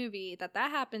Hallmark movie that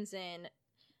happens in,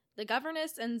 the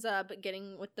governess ends up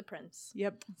getting with the prince.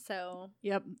 Yep. So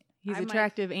Yep. He's I might-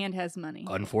 attractive and has money.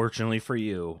 Unfortunately for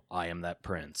you, I am that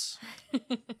prince.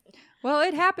 Well,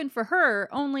 it happened for her,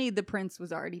 only the prince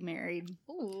was already married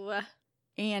ooh.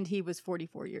 and he was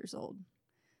 44 years old.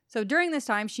 So during this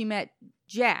time, she met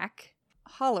Jack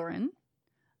Halloran,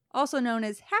 also known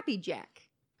as Happy Jack.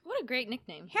 What a great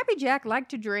nickname. Happy Jack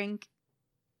liked to drink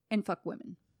and fuck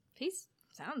women. He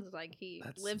sounds like he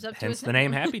That's lives up to hence his the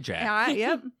name nickname. Happy Jack.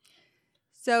 Yep.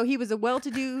 So he was a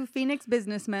well-to-do Phoenix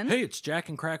businessman. Hey, it's Jack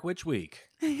and Crack Witch Week.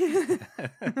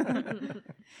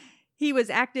 He was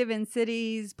active in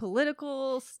cities,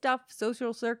 political stuff,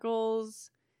 social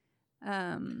circles.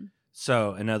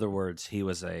 So, in other words, he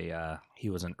was an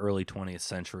early 20th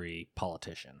century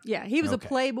politician. Yeah, he was Okay. a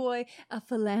playboy, a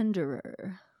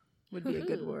philanderer would be a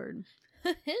good word.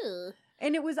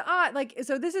 And it was odd, like,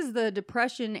 so this is the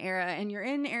Depression era, and you're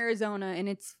in Arizona, and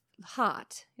it's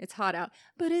hot. It's hot out,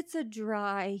 but it's a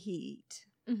dry heat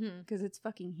because it's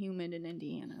fucking humid in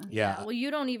Indiana. Yeah, Well, you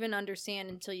don't even understand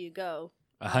until you go.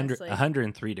 100, honestly.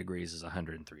 103 degrees is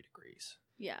 103 degrees.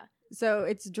 Yeah. So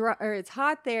it's dry, or it's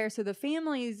hot there. So the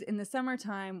families in the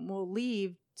summertime will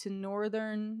leave to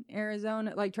northern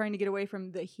Arizona, like trying to get away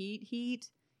from the heat.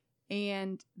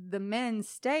 And the men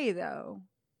stay though,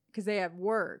 because they have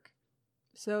work.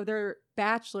 So they're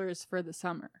bachelors for the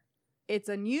summer. It's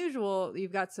unusual.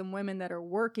 You've got some women that are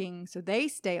working, so they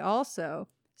stay also.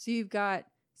 So you've got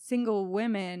single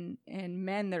women and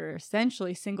men that are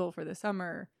essentially single for the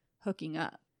summer hooking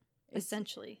up.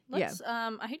 Essentially. yeah. Let's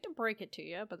I hate to break it to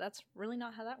you, but that's really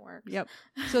not how that works. Yep.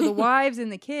 So the wives and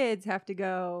the kids have to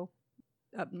go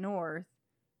up north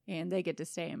and they get to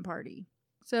stay and party.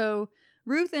 So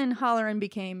Ruth and Halloran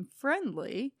became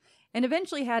friendly and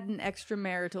eventually had an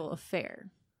extramarital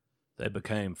affair. They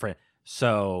became friends.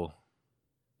 So,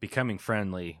 becoming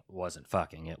friendly wasn't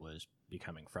fucking, it was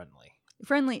becoming friendly.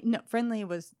 Friendly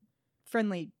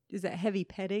is that heavy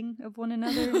petting of one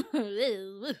another?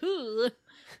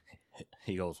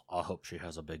 He goes, I hope she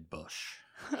has a big bush.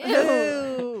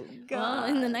 Oh, God. Well,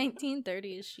 in the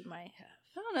 1930s, she might have.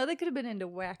 I don't know. They could have been into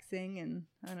waxing and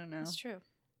I don't know. That's true.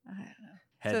 I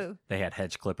don't know. They had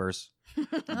hedge clippers.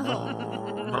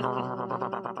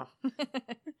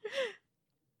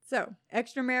 So,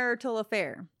 extramarital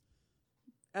affair.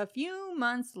 A few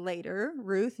months later,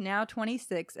 Ruth, now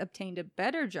 26, obtained a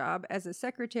better job as a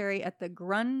secretary at the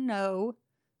Grunno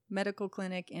Medical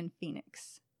Clinic in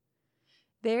Phoenix.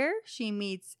 There, she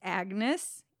meets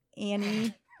Agnes,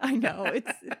 Annie. I know,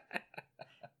 it's...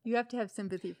 You have to have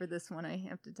sympathy for this one, I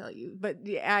have to tell you. But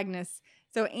yeah, Agnes.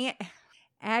 So,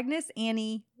 Agnes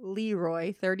Annie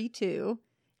Leroy, 32.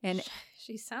 And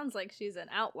She sounds like she's an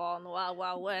outlaw in the Wild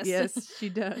Wild West. yes, she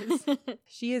does.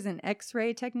 She is an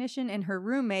x-ray technician, and her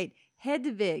roommate,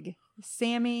 Hedvig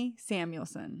Sammy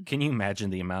Samuelson. Can you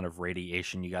imagine the amount of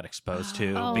radiation you got exposed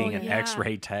to Oh, being an yeah.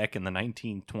 X-ray tech in the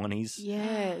 1920s?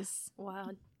 Yes.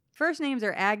 Wow. First names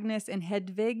are Agnes and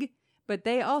Hedvig, but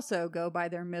they also go by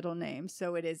their middle names.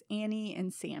 So it is Annie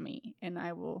and Sammy, and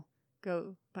I will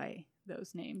go by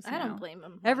those names I now. don't blame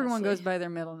him. Everyone goes honestly. by their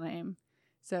middle name.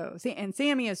 So, and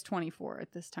Sammy is 24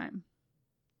 at this time.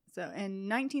 So, in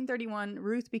 1931,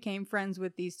 Ruth became friends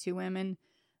with these two women,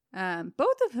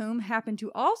 both of whom happened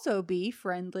to also be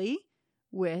friendly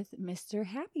with Mr.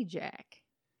 Happy Jack.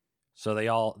 So they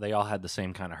all had the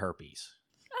same kind of herpes.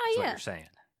 Oh, That's what yeah. you're saying.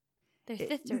 Their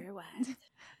sister wives.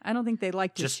 I don't think they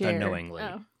like to Just share. unknowingly.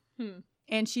 Oh.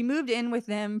 And she moved in with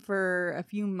them for a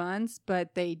few months,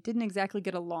 but they didn't exactly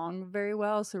get along very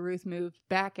well. So Ruth moved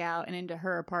back out and into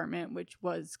her apartment, which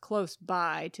was close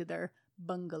by to their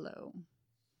bungalow.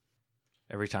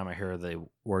 Every time I hear the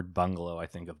word bungalow, I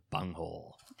think of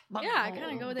bunghole. Yeah, I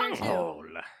kind of go there too. Bunghole.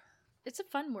 It's a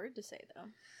fun word to say, though.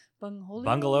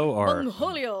 Bungalow or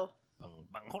Bungholio.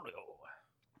 bungholio.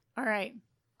 All right.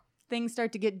 Things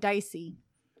start to get dicey.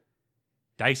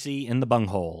 Dicey in the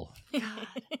bunghole.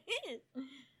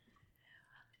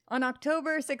 On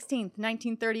October 16th,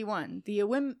 1931, the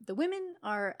women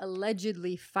are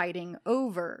allegedly fighting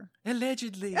over...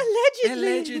 Allegedly.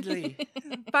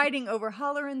 fighting over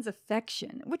Halloran's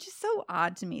affection, which is so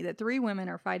odd to me that 3 women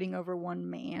are fighting over one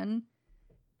man.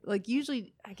 Like,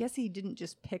 usually, I guess he didn't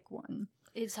just pick one.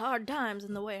 It's hard times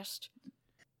in the West.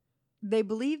 They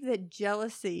believe that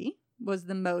jealousy was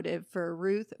the motive for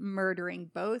Ruth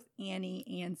murdering both Annie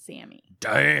and Sammy.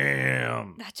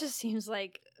 Damn. That just seems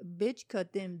like, Bitch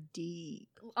cut them deep.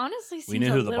 honestly, seems We knew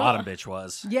a who the little... bottom bitch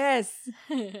was. Yes.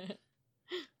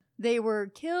 They were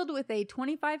killed with a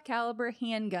 .25 caliber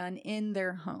handgun in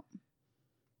their home.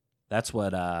 That's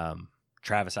what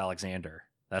Travis Alexander,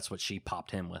 that's what she popped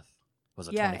him with, was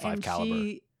a 25 and caliber.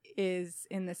 she is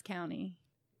in this county.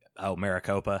 Oh,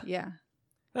 Maricopa. Yeah.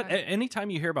 Anytime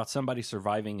you hear about somebody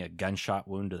surviving a gunshot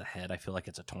wound to the head, I feel like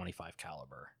it's a 25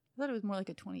 caliber. I thought it was more like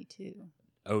a 22.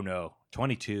 Oh no,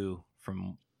 22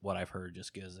 from what I've heard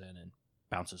just goes in and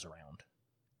bounces around.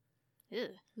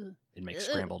 Ugh. It makes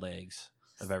Ugh. scrambled eggs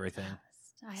of everything.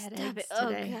 I had Stop eggs it. Oh,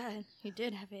 today. God. You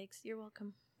did have eggs. You're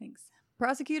welcome. Thanks.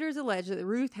 Prosecutors allege that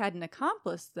Ruth had an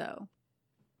accomplice, though,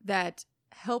 that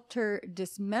helped her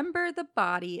dismember the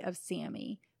body of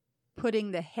Sammy,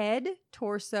 putting the head,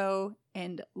 torso,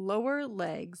 and lower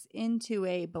legs into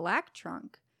a black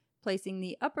trunk, placing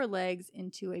the upper legs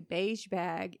into a beige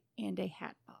bag and a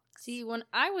hat box. See, when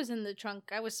I was in the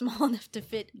trunk, I was small enough to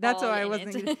fit. That's all why I in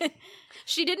wasn't it.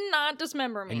 She did not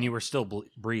dismember me. And you were still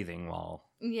breathing while...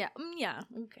 Yeah,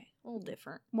 okay, a little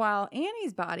different. While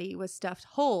Annie's body was stuffed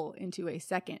whole into a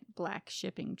second black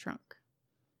shipping trunk.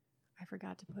 I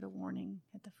forgot to put a warning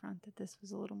at the front that this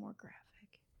was a little more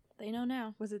graphic. They know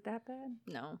now. Was it that bad?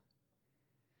 No.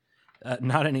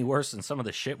 Not any worse than some of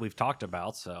the shit we've talked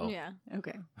about, so... Yeah.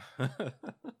 Okay.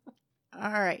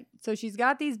 All right. So she's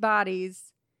got these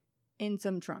bodies in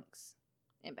some trunks,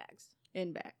 In bags.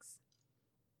 in bags.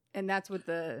 And that's what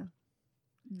the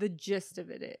gist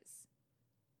of it is,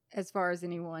 as far as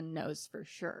anyone knows for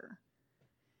sure.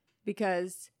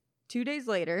 Because 2 days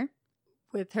later,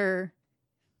 with her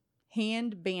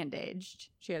hand bandaged,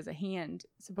 she has a hand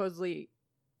supposedly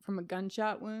from a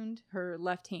gunshot wound, her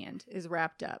left hand is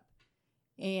wrapped up.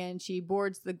 And she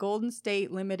boards the Golden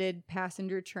State Limited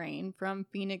passenger train from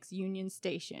Phoenix Union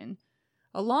Station,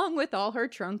 along with all her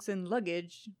trunks and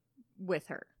luggage with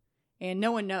her. And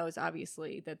no one knows,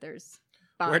 obviously, that there's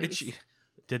bodies. Where did she...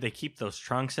 Did they keep those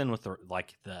trunks in with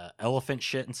the elephant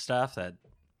shit and stuff that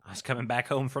I was coming back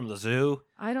home from the zoo?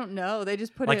 I don't know. They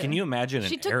just put Like, it... can you imagine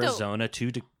She in took the- Arizona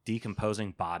 2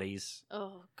 decomposing bodies? Oh,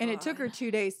 God. And it took her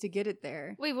 2 days to get it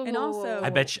there. Wait, whoa, and whoa, also, whoa.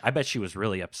 I bet she was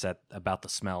really upset about the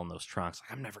smell in those trunks.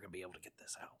 Like, I'm never gonna be able to get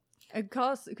this out. it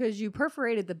costs because you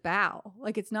perforated the bowel.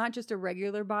 Like, it's not just a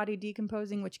regular body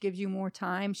decomposing, which gives you more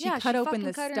time. She Yeah, cut she open fucking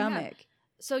the cut her in half. stomach.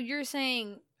 So you're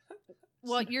saying...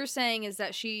 What you're saying is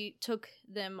that she took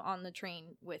them on the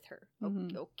train with her.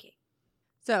 Mhm. Okay.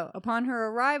 So, upon her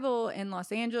arrival in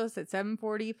Los Angeles at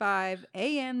 7:45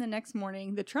 a.m. the next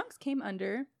morning, the trunks came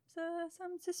under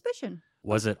some suspicion.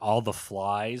 Was it all the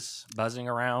flies buzzing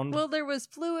around? Well, there was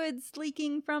fluids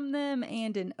leaking from them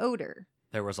and an odor.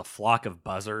 There was a flock of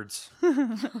buzzards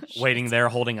Oh, waiting there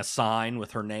holding a sign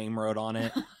with her name wrote on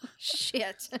it.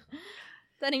 Shit.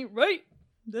 That ain't right.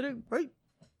 Right.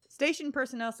 Station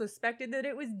personnel suspected that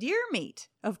it was deer meat.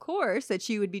 Of course, that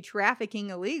she would be trafficking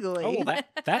illegally. Oh, well,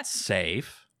 that's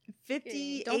safe.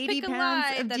 50, Don't 80 pick a pounds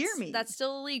lie. of That's, deer meat. That's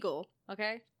still illegal,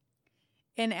 okay?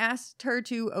 And asked her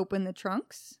to open the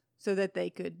trunks so that they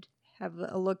could have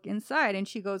a look inside. And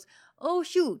she goes, "Oh,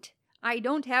 shoot, I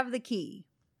don't have the key."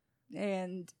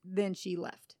 And then she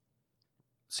left.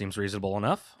 Seems reasonable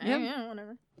enough. Yep. Yeah,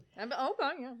 whatever.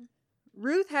 Okay, yeah.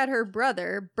 Ruth had her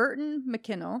brother, Burton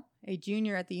McKinnell, a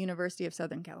junior at the University of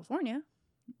Southern California,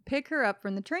 pick her up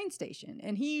from the train station.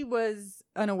 And he was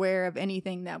unaware of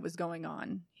anything that was going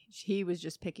on. He was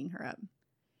just picking her up.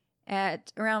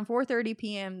 At around 4:30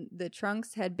 p.m., the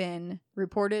trunks had been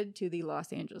reported to the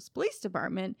Los Angeles Police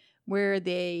Department, where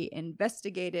they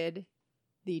investigated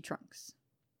the trunks.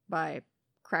 by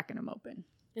cracking them open.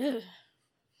 Ugh.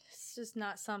 It's just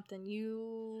not something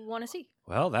you want to see.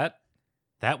 Well, that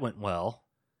went well.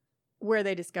 Where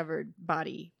they discovered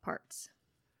body parts.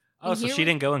 Oh, And so here she we-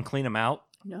 didn't go and clean them out?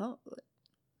 No.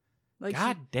 Like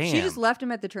God damn. She just left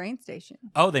him at the train station.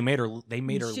 Oh, they made her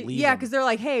leave. Yeah, them. because they're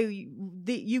like, hey,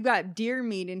 you got deer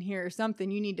meat in here or something.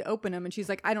 You need to open them. And she's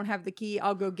like, I don't have the key.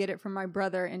 I'll go get it from my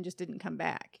brother, and just didn't come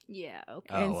back. Yeah,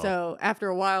 okay. Oh, and well. so after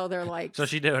a while, they're like, So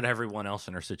she did what everyone else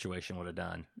in her situation would have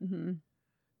done. mhm.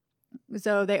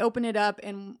 So they open it up,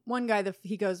 and one guy,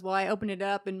 he goes, well, I opened it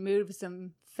up and moved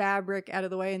some fabric out of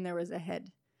the way, and there was a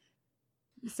head.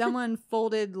 Someone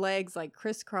folded legs like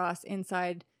crisscross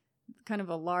inside kind of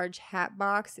a large hat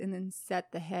box and then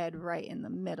set the head right in the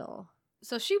middle.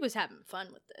 So she was having fun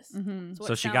with this. Mm-hmm. That's what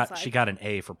So it she sounds got like. an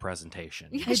A for presentation.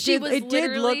 Yeah, It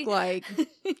did look like,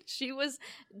 she was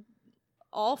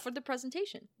all for the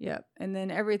presentation. yep. And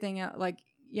then everything else, like,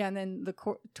 yeah, and then the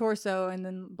torso and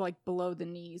then like below the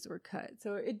knees were cut.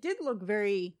 So it did look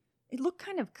it looked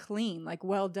kind of clean, like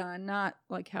well done, not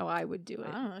like how I would do I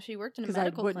it. don't know. She worked in a 'Cause I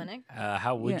medical wouldn't. clinic.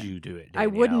 How would Yeah. you do it? I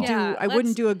wouldn't Danielle? Yeah, I wouldn't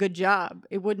let's- do a good job.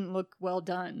 It wouldn't look well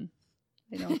done.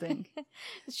 I don't think.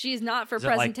 She's not for Is it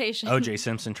like presentation. O.J.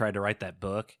 Simpson tried to write that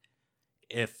book.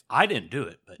 If I didn't do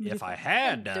it, but if I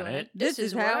had done it, This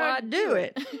is how I do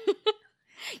it.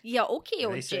 Yeah, okay,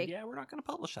 they said, OJ. yeah, we're not going to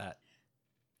publish that.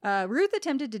 Ruth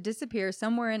attempted to disappear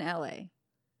somewhere in LA,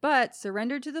 but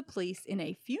surrendered to the police in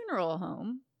a funeral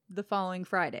home the following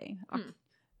Friday,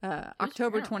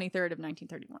 October funeral? 23rd of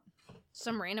 1931.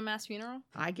 Some random ass funeral.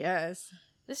 I guess.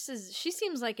 She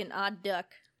seems like an odd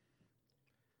duck.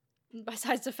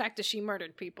 Besides the fact that she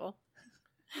murdered people.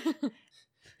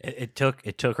 It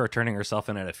took her turning herself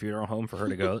in at a funeral home for her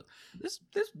to go, this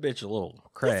bitch a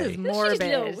little cray. This is She's morbid. a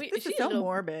little weird. This is She's so a little-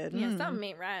 morbid. Yeah, Mm. something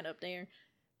ain't right up there.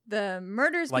 The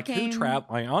murders Like became...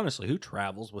 honestly, who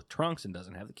travels with trunks and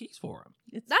doesn't have the keys for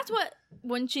them? That's what.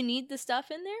 Wouldn't you need the stuff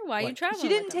in there? Why are you Like, traveling? She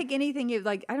didn't with them? take anything.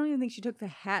 Like, I don't even think she took the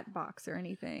hat box or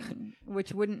anything,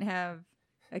 which wouldn't have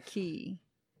a key.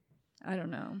 I don't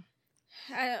know.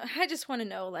 I just want to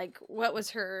know, like, what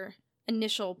was her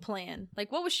initial plan?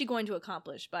 Like, what was she going to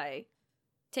accomplish by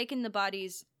taking the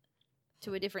bodies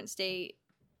to a different state,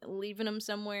 leaving them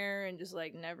somewhere, and just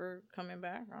like never coming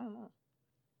back? I don't know.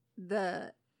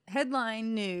 The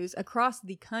headline news across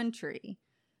the country,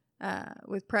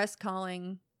 with press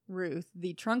calling Ruth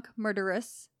the trunk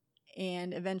murderess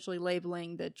and eventually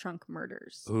labeling the trunk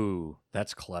murders. Ooh,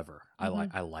 that's clever.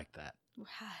 Mhm. I like that.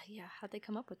 Yeah, how'd they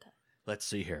come up with that? Let's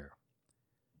see here.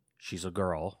 She's a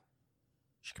girl.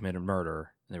 She committed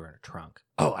murder, and they were in a trunk.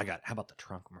 Oh, how about the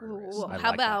trunk murderess? Whoa, I how like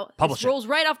that. about Publish this it. rolls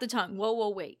right off the tongue? Whoa,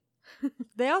 wait.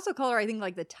 They also call her, I think,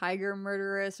 like the tiger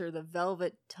murderess or the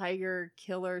velvet tiger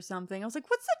killer or something. I was like,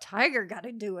 what's the tiger got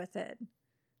to do with it?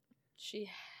 She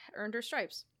earned her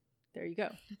stripes. There you go.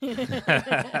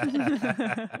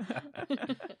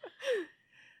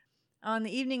 On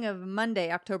the evening of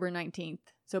Monday, October 19th,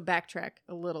 so backtrack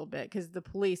a little bit because the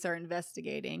police are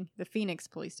investigating, the Phoenix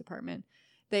Police Department.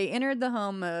 They entered the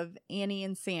home of Annie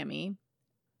and Sammy.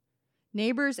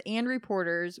 Neighbors and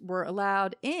reporters were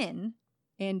allowed in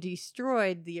and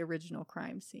destroyed the original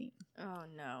crime scene. Oh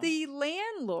no. The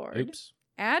landlord Oops.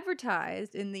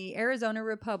 advertised in the Arizona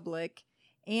Republic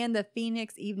and the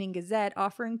Phoenix Evening Gazette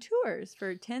offering tours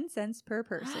for 10 cents per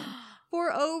person.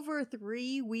 For over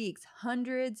 3 weeks,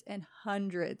 hundreds and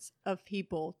hundreds of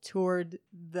people toured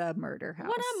the murder house.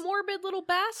 What a morbid little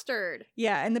bastard.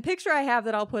 Yeah, and the picture I have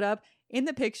that I'll put up, in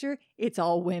the picture, it's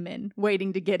all women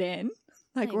waiting to get in.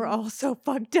 Like, we're all so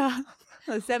fucked up.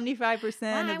 75%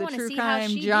 I of the wanna true see how crime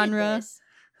she did genre. this.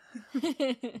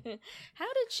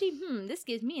 How did she? This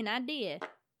gives me an idea.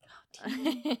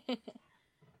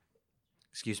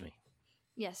 Excuse me.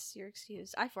 Yes, you're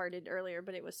excused. I farted earlier,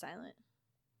 but it was silent.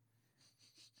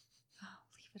 Oh,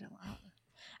 leave it alone.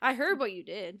 I heard what you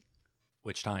did.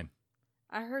 Which time?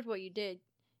 I heard what you did.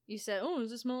 You said, "Oh,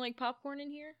 does it smell like popcorn in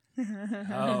here?"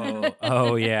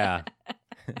 Oh yeah.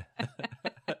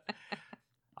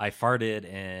 I farted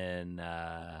in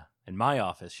my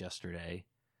office yesterday.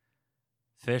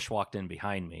 Fish walked in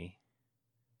behind me,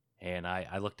 and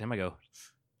I looked at him. I go, "Do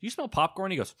you smell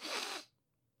popcorn?" He goes,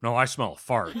 "No, I smell a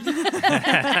fart."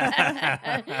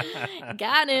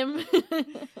 Got him.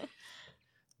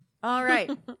 All right.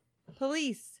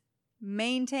 Police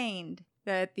maintained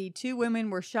that the two women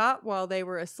were shot while they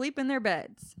were asleep in their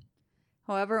beds.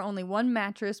 However, only one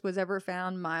mattress was ever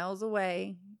found miles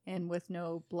away and with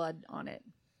no blood on it.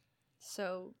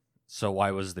 So So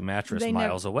why was the mattress They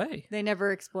miles away? They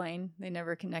never explained. They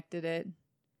never connected it.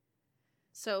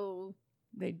 So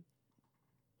They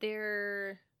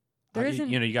their There isn't.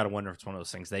 You got to wonder if it's one of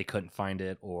those things they couldn't find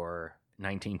it or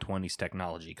 1920s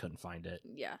technology couldn't find it.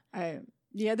 Yeah.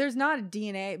 Yeah, there's not a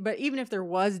DNA, but even if there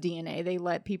was DNA, they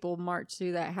let people march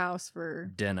through that house for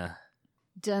Dinner.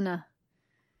 dinner.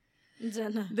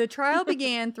 Dunno. The trial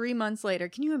began 3 months later.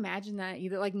 Can you imagine that?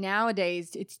 Either like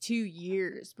nowadays, it's 2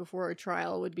 years before a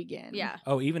trial would begin. Yeah.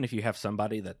 Oh, even if you have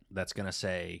somebody that's gonna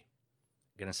say,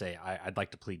 I'd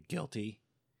like to plead guilty,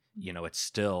 it's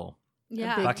still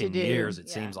Yeah. big fucking to-do. years. It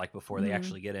Yeah. seems like before they Mhm.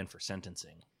 actually get in for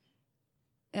sentencing.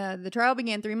 The trial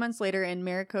began 3 months later in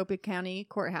Maricopa County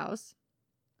Courthouse,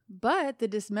 but the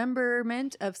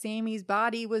dismemberment of Sammy's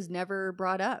body was never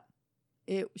brought up.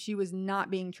 She was not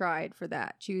being tried for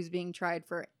that. She was being tried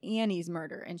for Annie's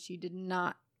murder, and she did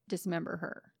not dismember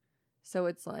her. So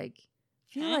it's like,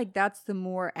 I feel like that's the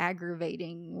more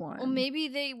aggravating one. Well, maybe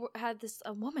they had this.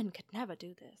 A woman could never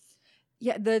do this.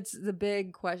 Yeah, that's the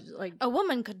big question. Like, A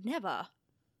woman could never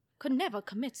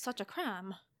commit such a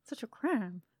crime. such a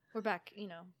crime. We're back.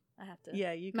 I have to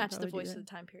Yeah, you can match the probably do voice of that.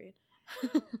 the time period.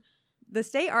 The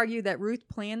state argued that Ruth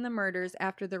planned the murders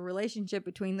after the relationship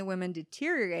between the women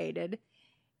deteriorated,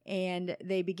 and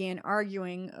they began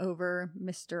arguing over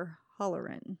Mr.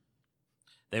 Holleran.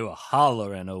 They were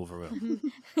hollering over him.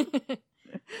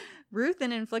 Ruth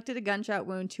then inflicted a gunshot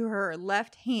wound to her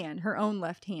left hand, her own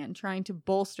left hand, trying to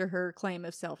bolster her claim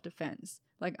of self-defense.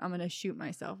 Like, I'm going to shoot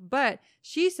myself. But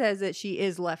she says that she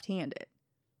is left-handed.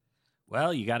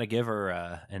 Well, you got to give her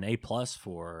an A+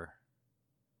 for.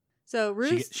 So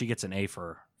She gets an A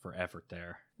for effort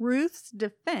there. Ruth's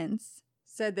defense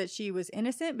said that she was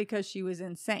innocent because she was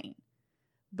insane,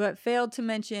 but failed to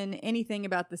mention anything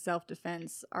about the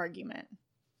self-defense argument.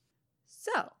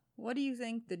 So, what do you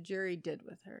think the jury did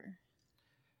with her?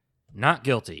 Not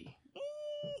guilty.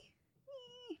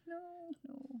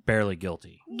 No. Barely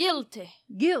guilty. Guilty.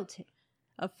 Guilty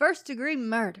of first-degree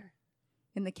murder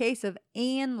in the case of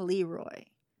Anne Leroy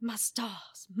My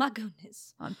stars. My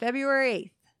goodness. on February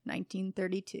 8th,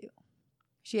 1932.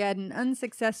 She had an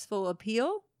unsuccessful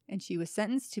appeal, and she was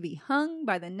sentenced to be hung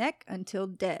by the neck until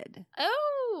dead.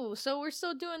 Oh, so we're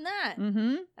still doing that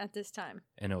Mm-hmm. at this time.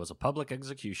 And it was a public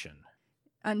execution.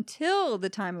 Until the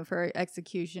time of her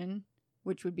execution,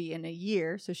 which would be in a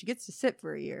year, so she gets to sit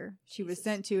for a year. She was Jesus.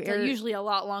 sent to It's usually a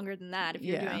lot longer than that if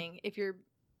you're Yeah. if you're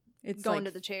it's going like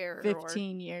to the chair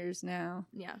 15 years now.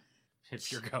 yeah.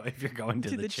 If you're going to,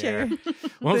 To the, the chair. chair.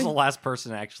 When was the last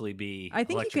person to actually be I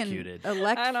think electrocuted? you can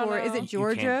elect I don't for. Is know. it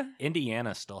Georgia?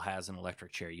 Indiana still has an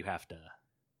electric chair. You have to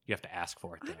ask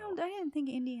for it. Though. I didn't think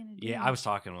Indiana did. Yeah, I was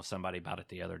talking with somebody about it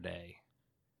the other day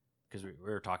because we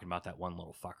were talking about that one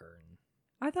little fucker. And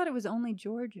I thought it was only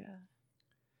Georgia.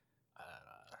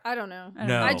 I don't know. I don't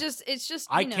No. know. It's just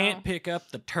I can't pick up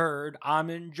the turd. I'm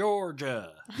in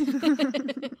Georgia.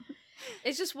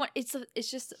 It's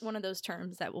just one of those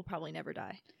terms that will probably never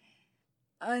die.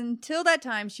 Until that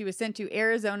time, she was sent to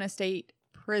Arizona State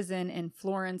Prison in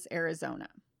Florence, Arizona.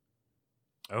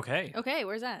 Okay. Okay,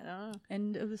 where's that? I don't know.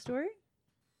 End of the story?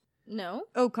 No.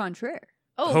 Au contraire.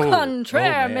 Oh, Oh,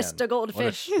 contraire, man. Mr.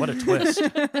 Goldfish. What a twist.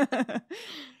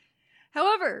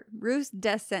 However, Ruth's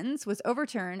death sentence was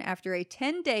overturned after a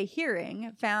 10-day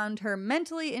hearing found her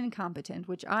mentally incompetent,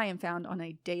 which I am found on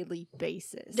a daily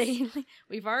basis. Daily.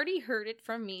 We've already heard it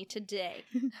from me today.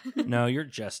 No, you're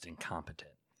just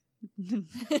incompetent.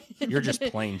 You're just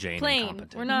plain Jane Plain.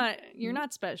 incompetent. You're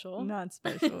not special. Not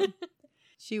special.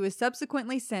 She was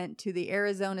subsequently sent to the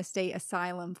Arizona State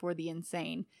Asylum for the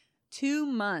Insane 2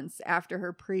 months after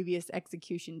her previous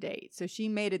execution date. So she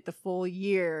made it the full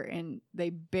year, and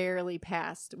they barely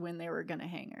passed when they were going to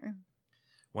hang her.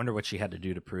 Wonder what she had to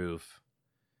do to prove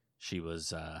she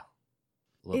was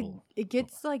little. It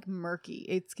gets like murky.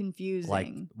 It's confusing.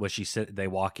 Like, was she they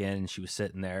walk in and she was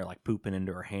sitting there like pooping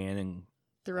into her hand and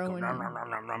throwing. go, nom, nom, nom,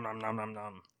 nom, nom, nom, nom, nom,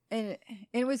 nom. And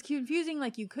it was confusing.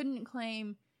 Like, you couldn't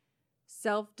claim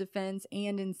self-defense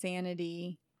and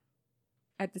insanity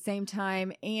at the same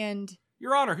time. And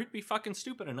Your Honor, who'd be fucking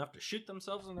stupid enough to shoot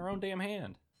themselves in their own damn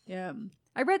hand? yeah,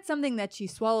 I read something that she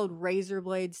swallowed razor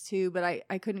blades too, but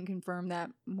I couldn't confirm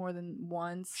that more than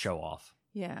once. Show off.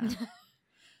 Yeah.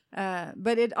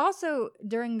 But it also,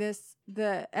 during this,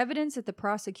 the evidence that the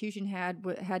prosecution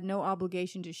had no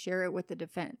obligation to share it with the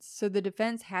defense. So the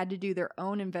defense had to do their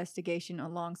own investigation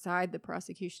alongside the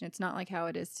prosecution. It's not like how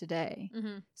it is today.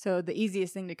 Mm-hmm. So the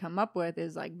easiest thing to come up with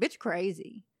is like, bitch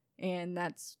crazy. And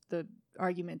that's the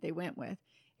argument they went with.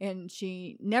 And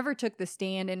she never took the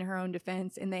stand in her own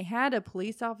defense. And they had a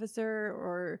police officer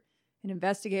or an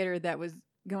investigator that was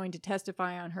going to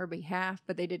testify on her behalf,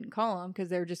 but they didn't call him because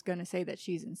they were just going to say that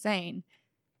she's insane,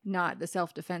 not the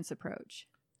self-defense approach.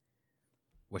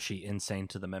 Was she insane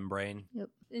to the membrane?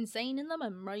 Insane in the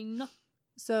membrane.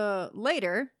 So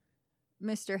later,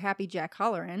 Mr. Happy Jack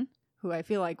Halloran, who I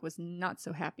feel like was not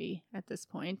so happy at this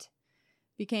point,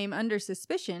 became under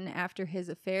suspicion after his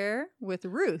affair with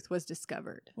Ruth was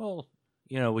discovered. Well,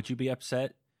 would you be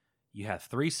upset? You have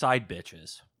 3 side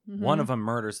bitches. Mhm. One of them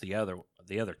murders the other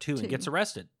 2 Two. and gets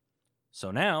arrested.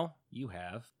 So now you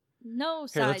have No Here,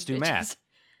 side let's do bitches. math.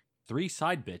 3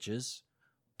 side bitches,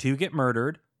 2 get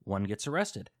murdered, 1 gets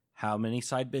arrested. How many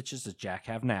side bitches does Jack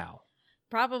have now?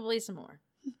 Probably some more.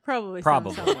 Probably.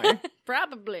 Probably. Somewhere.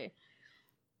 Probably.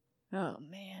 Oh,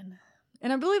 man.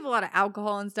 And I believe a lot of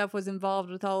alcohol and stuff was involved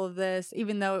with all of this,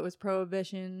 even though it was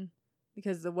prohibition,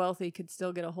 because the wealthy could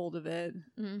still get a hold of it,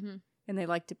 Mm-hmm. and they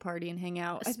liked to party and hang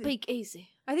out. Speak easy.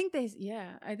 I think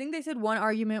they said one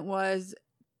argument was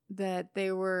that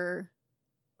they were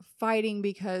fighting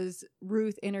because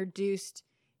Ruth introduced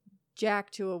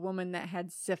Jack to a woman that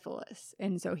had syphilis.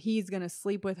 And so he's going to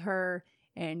sleep with her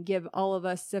and give all of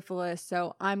us syphilis.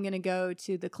 So I'm going to go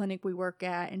to the clinic we work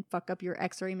at and fuck up your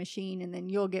x-ray machine and then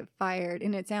you'll get fired.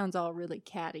 And it sounds all really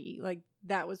catty. Like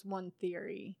that was one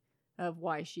theory of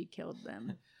why she killed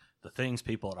them. The things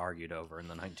people had argued over in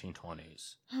the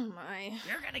 1920s. Oh my.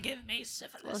 You're going to give me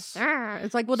syphilis.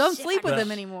 It's like, well, don't sleep with Well,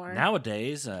 him anymore.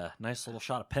 Nowadays, a nice little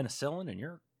shot of penicillin and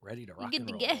you're ready to rock get and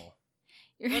the roll. ga-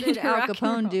 You're What ready did to Al rock and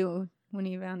Capone roll. do when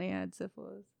he found he had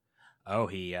syphilis? Oh,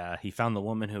 he found the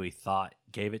woman who he thought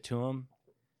gave it to him,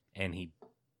 and he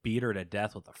beat her to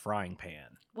death with a frying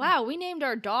pan. Wow, we named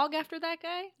our dog after that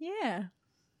guy? Yeah.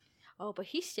 Oh, but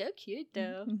he's so cute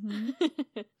though.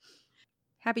 Mhm.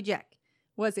 Happy Jack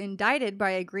was indicted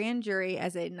by a grand jury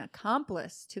as an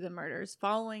accomplice to the murders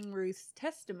following Ruth's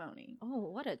testimony. Oh,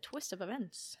 what a twist of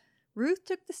events. Ruth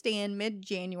took the stand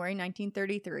mid-January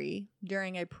 1933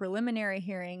 during a preliminary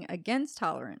hearing against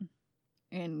Halloran.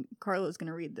 And Carla's going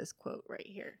to read this quote right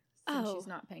here since Oh. she's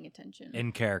not paying attention.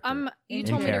 In character. You In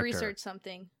told me to character. research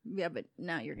something. Yeah, but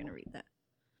now you're going to read that.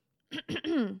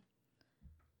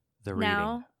 The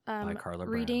now, reading by Carla Brown.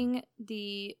 reading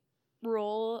the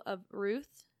role of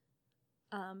Ruth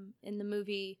in the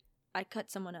movie I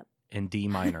Cut Someone Up in D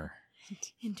minor.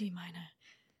 in D minor.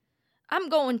 I'm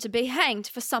going to be hanged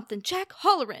for something Jack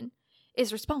Halloran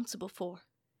is responsible for.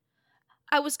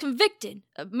 I was convicted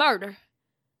of murder,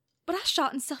 but I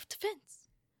shot in self-defense.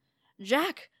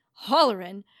 Jack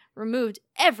Halloran removed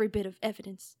every bit of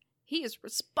evidence. He is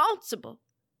responsible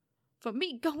for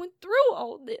me going through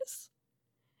all this.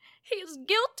 He is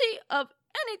guilty of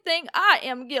anything I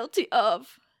am guilty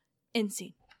of. End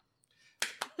scene.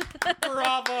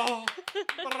 Bravo!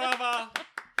 Brava!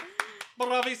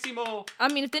 Bravissimo! I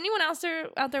mean, if anyone else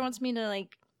out there wants me to,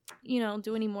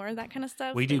 do any more of that kind of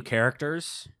stuff. We do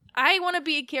characters. I want to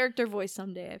be a character voice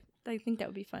someday. I think that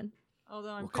would be fun.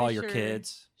 Although We'll call your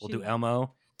kids. We'll do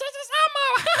Elmo. This is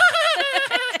Elmo!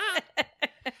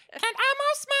 Can Elmo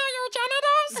smell your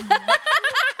genitals?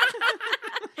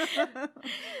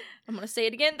 I'm going to say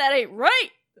it again. That ain't right.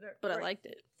 But I liked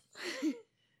it.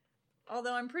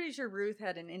 Although I'm pretty sure Ruth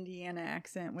had an Indiana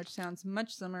accent, which sounds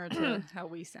much similar to how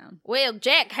we sound. Well,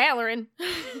 Jack Halloran.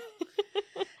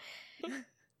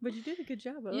 But you did a good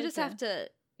job. You just have to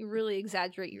really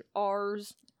exaggerate your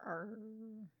R's.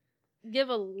 Give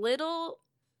a little,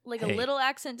 a Hey. little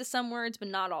accent to some words, but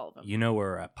not all of them. You know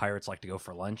where pirates like to go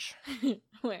for lunch?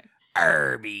 Where?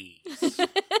 Arby's.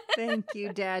 Thank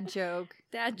you, dad joke.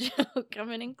 Dad joke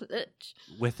coming in clutch.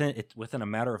 Within a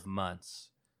matter of months,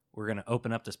 we're going to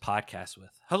open up this podcast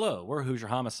with, hello, we're Hoosier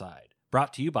Homicide.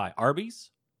 Brought to you by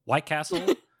Arby's, White Castle,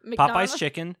 Popeye's McDonald's.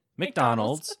 Chicken,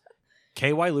 McDonald's,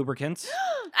 KY Lubricants,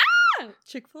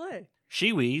 Chick-fil-A.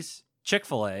 Shewees,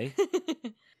 Chick-fil-A.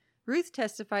 Ruth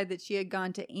testified that she had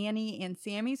gone to Annie and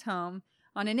Sammy's home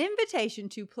on an invitation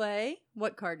to play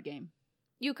what card game?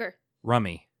 Euchre.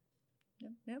 Rummy.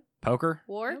 Yep. Poker.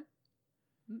 War.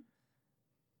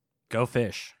 Go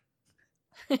fish.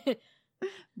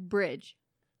 Bridge.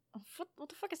 What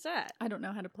the fuck is that? I don't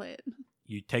know how to play it.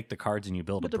 You take the cards and you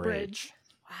build a Build a bridge. bridge.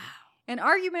 Wow. An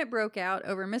argument broke out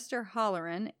over Mr.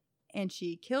 Halloran, and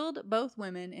she killed both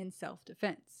women in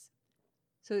self-defense.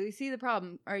 So you see the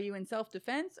problem. Are you in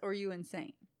self-defense or are you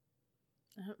insane?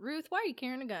 Ruth, why are you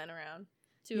carrying a gun around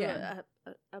to Yeah.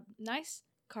 a nice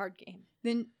card game?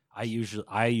 Then I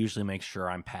usually make sure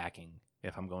I'm packing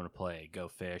if I'm going to play Go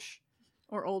Fish.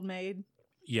 or Old Maid.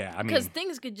 Yeah, I mean, Because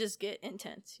things could just get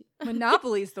intense.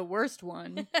 Monopoly's the worst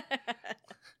one.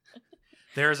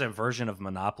 there's a version of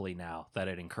Monopoly now that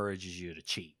it encourages you to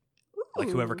cheat. Like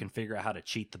whoever Ooh, can figure out how to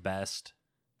cheat the best.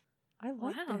 I like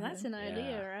Wow, that. that's an idea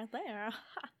Yeah. right there.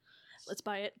 Let's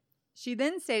buy it. She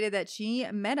then stated that she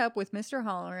met up with Mr.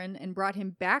 Halloran and brought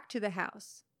him back to the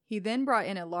house. He then brought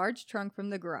in a large trunk from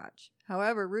the garage.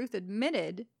 However, Ruth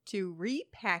admitted to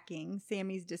repacking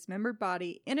Sammy's dismembered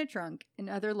body in a trunk and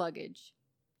other luggage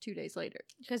 2 days later.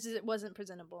 Because it wasn't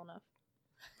presentable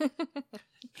enough.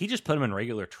 He just put them in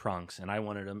regular trunks, and I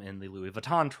wanted them in the Louis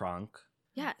Vuitton trunk.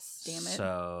 Yes. Damn it.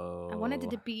 So I wanted it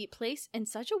to be placed in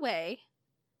such a way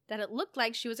that it looked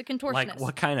like she was a contortionist. like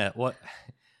what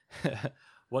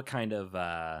kind of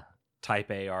type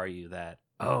A are you that,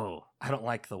 oh, I don't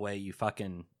like the way you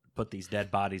fucking put these dead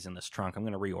bodies in this trunk. I'm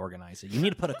going to reorganize it. You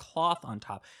need to put a cloth on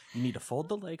top. You need to fold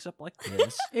the legs up like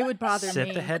this. It would bother sit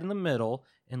me. the head in the middle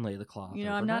and lay the cloth. You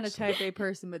know, over I'm not a next to type it. A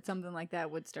person, but something like that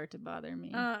would start to bother me.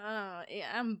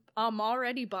 Yeah, I'm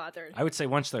already bothered. I would say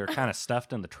once they're kind of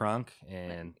stuffed in the trunk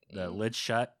and the lid's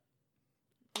shut.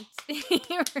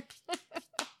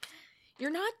 You're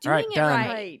not All right, doing it done.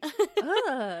 right.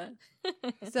 Ugh.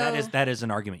 So That is an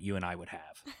argument you and I would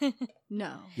have.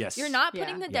 no. Yes. You're not Yeah.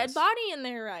 putting the dead Yes. body in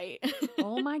there right.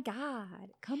 Oh my God.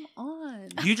 Come on.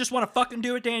 You just want to fucking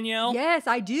do it, Danielle? Yes,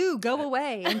 I do. Go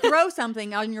away and throw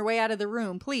something on your way out of the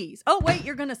room, please. Oh, wait,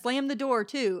 you're going to slam the door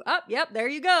too. Oh, yep, there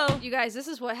you go. You guys, this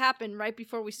is what happened right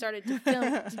before we started to film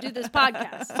to do this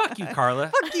podcast. Fuck you, Carla.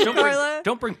 Fuck you, don't Carla.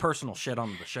 Don't bring personal shit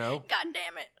on the show. God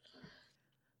damn it.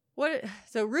 What?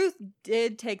 So Ruth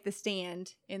did take the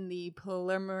stand in the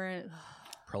preliminary.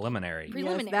 Preliminary.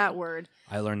 Preliminary. Yes, that word.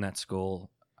 I learned that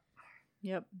school.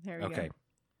 Yep, there we Okay. go.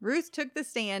 Ruth took the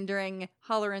stand during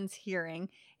Holleran's hearing,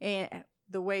 and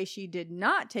the way she did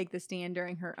not take the stand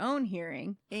during her own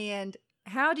hearing. And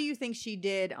how do you think she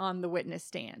did on the witness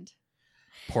stand?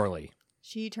 Poorly.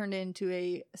 She turned into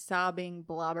a sobbing,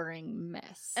 blobbering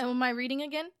mess. And am I reading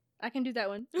again? I can do that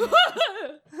one.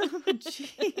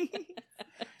 Gee.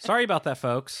 Sorry about that,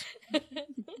 folks.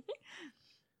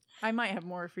 I might have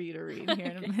more for you to read here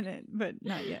in a minute, but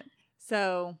not yet.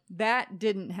 So that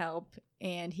didn't help,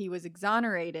 and he was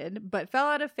exonerated, but fell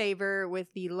out of favor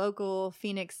with the local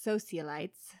Phoenix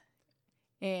socialites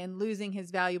and losing his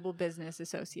valuable business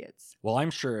associates. Well, I'm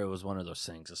sure it was one of those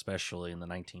things, especially in the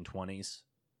 1920s.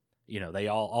 You know, they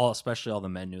all especially all the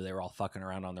men knew they were all fucking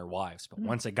around on their wives. But Mhm.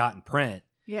 once it got in print,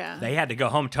 Yeah. they had to go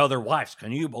home and tell their wives,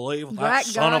 can you believe that Black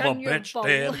son of God a You're bitch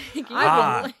did? believe-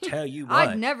 I tell you what.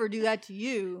 I'd never do that to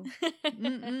you.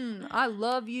 Mm-mm. I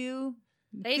love you.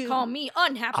 They Dude. call me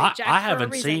unhappy I Jack for a haven't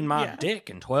reason. seen my Yeah. dick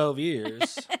in 12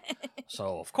 years.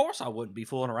 So, of course, I wouldn't be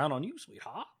fooling around on you,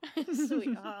 sweetheart.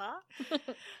 Sweetheart.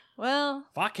 Well,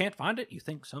 If I can't find it, you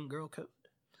think some girl could?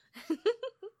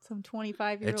 some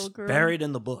 25-year-old It's girl. buried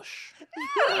in the bush.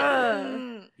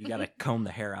 Ugh. You got to comb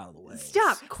the hair out of the way.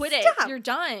 Stop. Quit Stop. it. You're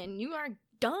done. You are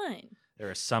done.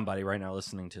 There is somebody right now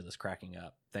listening to this cracking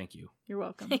up. Thank you. You're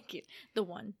welcome. Thank you. The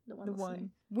one. The listener.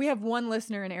 one. We have one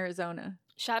listener in Arizona.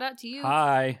 Shout out to you.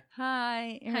 Hi.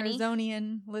 Hi, Honey.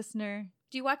 Arizonian listener.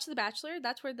 Do you watch The Bachelor?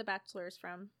 That's where The Bachelor is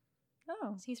from.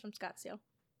 Oh, He's from Scottsdale.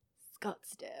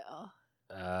 Scottsdale.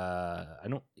 I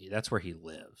don't. That's where he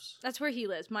lives. That's where he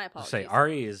lives. My I apologies. say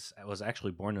Ari was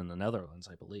actually born in the Netherlands,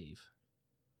 I believe.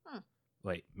 Hmm.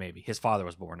 Wait, maybe his father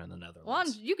was born in the Netherlands. Well,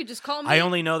 you could just call me. I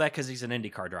only know that because he's an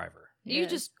IndyCar driver. You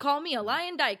just call me a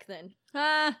lion dyke then.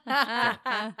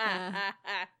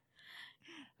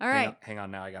 All right. Hang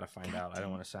on now. I gotta find out. I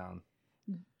don't want to sound.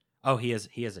 Oh, he is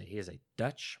a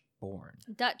Dutch born.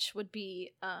 Dutch would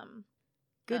be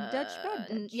Good Dutch, bad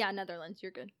Dutch. Yeah, Netherlands.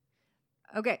 You're good.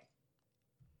 Okay.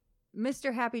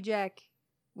 Mr. Happy Jack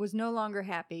was no longer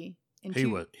happy. He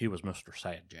was Mr.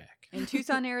 Sad Jack. In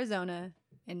Tucson, Arizona,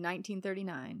 in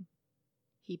 1939.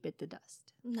 He bit the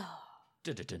dust. No.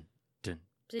 Dun, dun, dun, dun,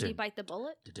 Did he dun, bite the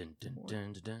bullet? dun, dun,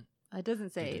 dun, dun, dun, It doesn't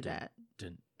say Dun, dun, that,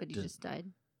 dun, but he dun. just died.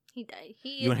 He died.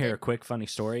 You want to hear a quick funny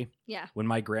story? Yeah. When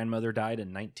my grandmother died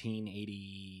in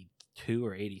 1982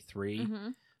 or 83, Mm-hmm.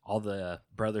 all the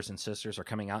brothers and sisters are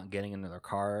coming out and getting into their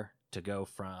car to go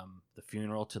from the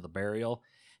funeral to the burial.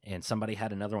 And somebody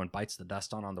had another one bites the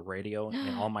dust on the radio.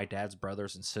 And all my dad's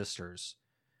brothers and sisters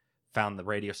found the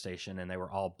radio station and they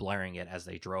were all blaring it as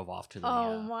they drove off to the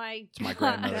Oh my to my God.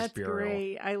 grandmother's That's burial.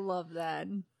 great. I love that.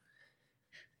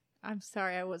 I'm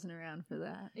sorry I wasn't around for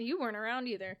that. You weren't around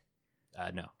either.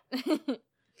 No.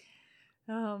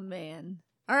 Oh, man.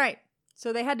 All right.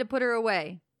 So they had to put her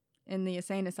away in the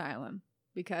insane asylum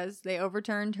because they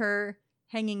overturned her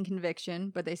hanging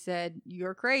conviction, but they said,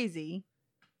 you're crazy,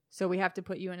 so we have to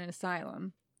put you in an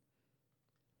asylum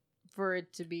for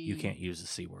it to be... You can't use the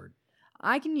C word.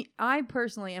 I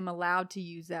personally am allowed to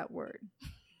use that word.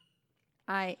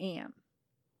 I am.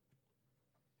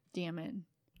 Damn it.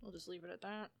 We'll just leave it at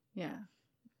that. Yeah.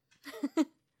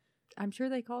 I'm sure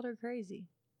they called her crazy.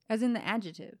 As in the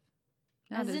adjective.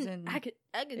 Not As as in in... adjective.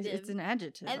 It's an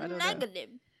adjective. I As don't know. negative.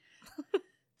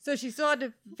 So she still had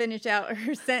to finish out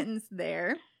her sentence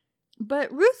there.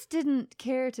 But Ruth didn't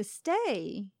care to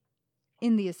stay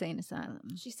in the insane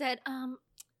asylum. She said,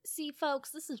 see, folks,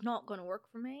 this is not going to work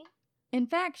for me. In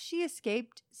fact, she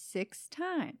escaped 6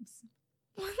 times.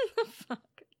 What the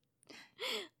fuck?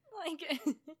 Like,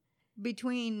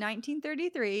 Between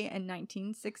 1933 and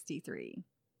 1963.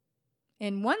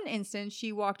 In one instance,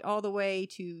 she walked all the way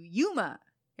to Yuma,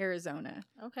 Arizona,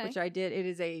 okay. which I did. It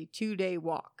is a 2-day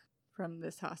walk from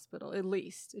this hospital, at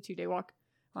least a 2-day walk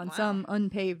on some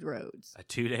unpaved roads. A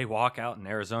 2-day walk out in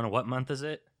Arizona. What month is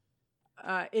it?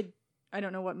 I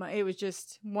don't know what month. It was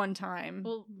just one time.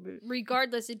 Well,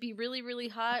 regardless, it'd be really, really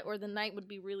hot, or the night would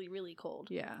be really, really cold.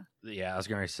 Yeah. Yeah, I was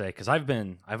going to say, because I've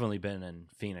only been in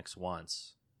Phoenix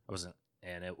once. It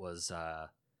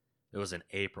was in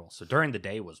April. So during the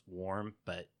day it was warm,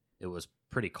 but it was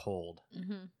pretty cold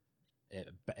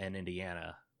in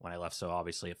Indiana when I left. So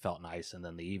obviously it felt nice, and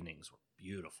then the evenings were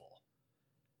beautiful.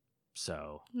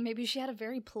 So maybe she had a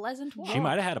very pleasant walk. she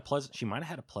might have had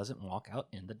a pleasant walk out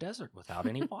in the desert without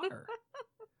any water.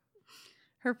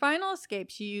 Her final escape,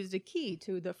 she used a key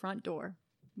to the front door.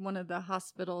 One of the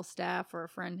hospital staff or a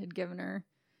friend had given her.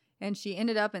 And she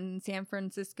ended up in San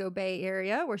Francisco Bay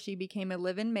Area, where she became a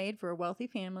live-in maid for a wealthy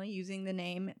family using the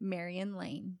name Marion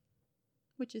Lane.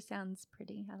 Which just sounds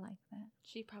pretty. I like that.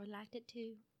 She probably liked it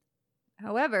too.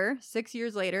 However, 6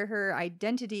 years later, her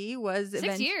identity was...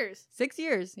 6 years? 6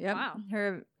 years, yep. Wow.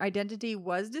 Her identity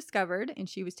was discovered, and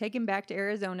she was taken back to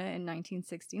Arizona in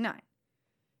 1969.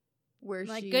 Where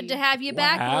good to have you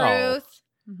back, Ruth.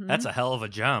 Mhm. That's a hell of a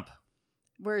jump.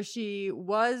 Where she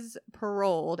was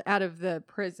paroled out of the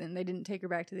prison. They didn't take her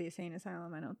back to the insane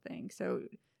asylum, I don't think. So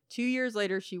 2 years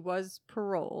later, she was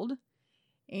paroled,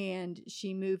 and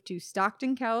she moved to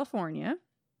Stockton, California,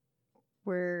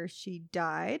 where she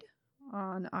died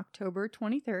on October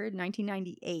 23rd,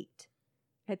 1998,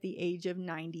 at the age of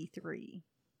 93.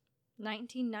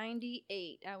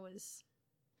 1998. I was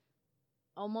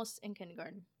almost in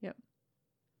kindergarten. Yep.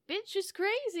 Bitch is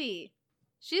crazy.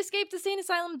 She escaped the insane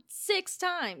asylum 6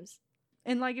 times.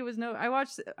 And like it was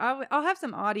I'll have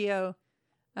some audio,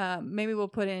 maybe we'll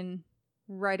put in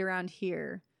right around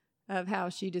here, of how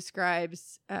she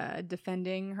describes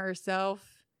defending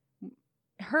herself,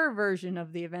 her version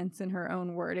of the events in her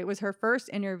own word. It was her first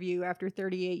interview after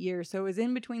 38 years, so it was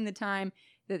in between the time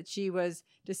that she was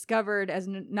discovered as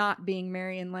not being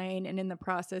Marion Lane and in the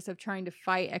process of trying to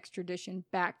fight extradition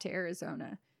back to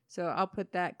Arizona. So I'll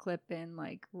put that clip in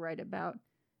like right about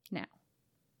now.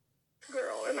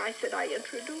 Girl, and I said I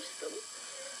introduced them,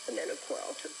 and then a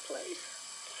quarrel took place.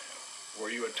 Were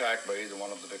you attacked by either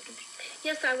one of the victims?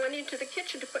 Yes, I went into the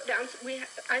kitchen to put down,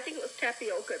 I think it was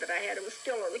tapioca that I had. It was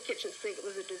still on the kitchen sink. It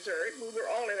was a dessert. We were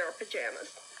all in our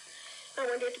pajamas. I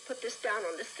went in to put this down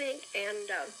on the sink, and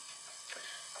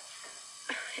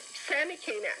Sammy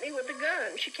came at me with a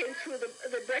gun. She came through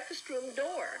the breakfast room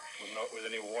door. With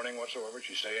any warning whatsoever? Did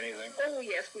she say anything? Oh,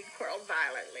 yes, we quarreled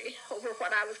violently over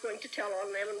what I was going to tell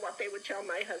on them and what they would tell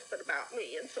my husband about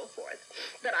me and so forth,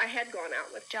 that I had gone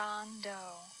out with John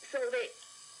Doe. So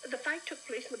the fight took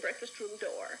place in the breakfast room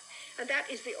door, and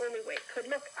that is the only way it could.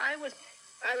 Look, I was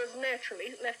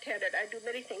naturally left-handed. I do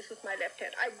many things with my left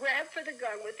hand. I grabbed for the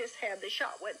gun with this hand. The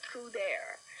shot went through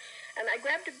there. And I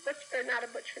grabbed a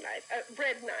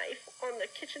bread knife on the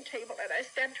kitchen table, and I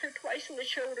stabbed her twice in the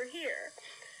shoulder here.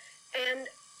 And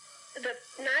the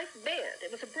knife bent.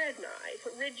 It was a bread knife,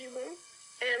 a ridgy one.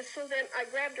 And so then I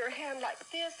grabbed her hand like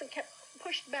this and kept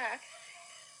pushed back.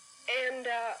 And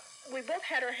we both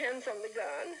had our hands on the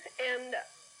gun. And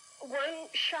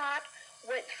one shot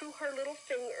went through her little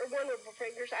finger, one of her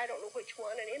fingers, I don't know which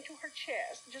one, and into her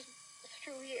chest, just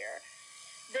through here.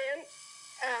 Then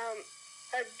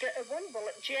one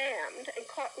bullet jammed and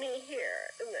caught me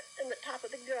here in the top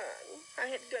of the gun. I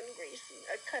had gun grease and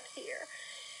a cut here.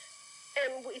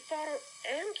 And we thought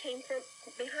Anne came from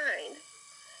behind.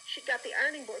 She got the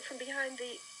ironing board from behind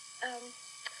the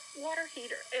water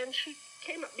heater, and she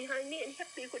came up behind me and hit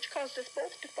me, which caused us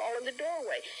both to fall in the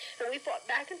doorway. And we fought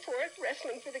back and forth,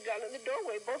 wrestling for the gun in the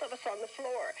doorway, both of us on the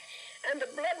floor. And the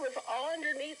blood was all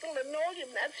underneath the linoleum.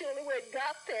 That's the only way it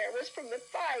got there, was from the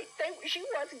fight. She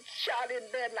wasn't shot in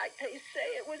bed like they say.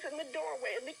 It was in the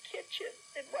doorway in the kitchen.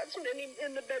 It wasn't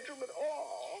in the bedroom at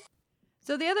all.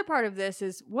 So the other part of this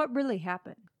is what really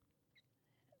happened.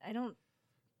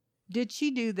 Did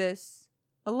she do this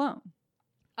alone?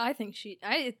 I think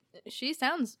she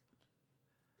sounds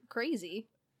crazy.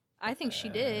 I think she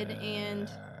did, and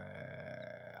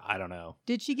I don't know.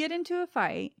 Did she get into a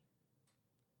fight,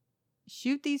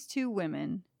 shoot these 2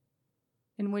 women,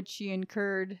 in which she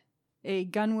incurred a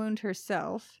gun wound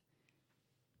herself,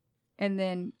 and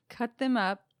then cut them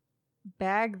up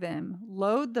bag them,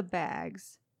 load the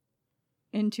bags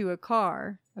into a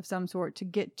car of some sort to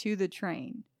get to the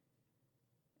train.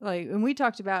 Like, and we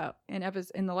talked about in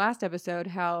the last episode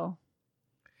how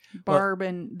Barb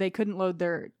and they couldn't load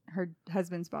her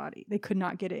husband's body. They could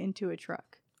not get it into a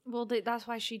truck. Well, that's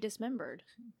why she dismembered.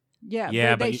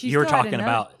 Yeah, but she you're still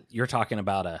had talking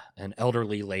about an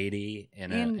elderly lady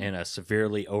and a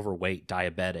severely overweight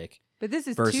diabetic. But this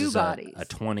is versus two bodies. A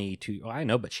 22. Oh, I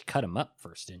know, but she cut him up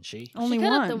first, didn't she? Only she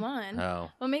cut one. up the one. Oh.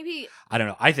 Well, maybe. I don't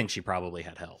know. I think she probably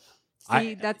had help.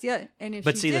 That's it. And if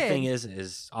but she see, did, the thing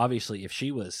is obviously if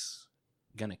she was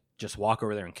gonna just walk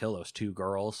over there and kill those two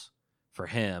girls for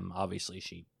him, obviously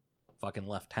she fucking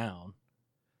left town.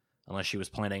 Unless she was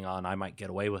planning on, I might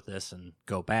get away with this and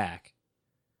go back.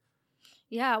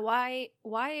 Yeah, why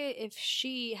if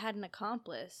she had an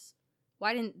accomplice,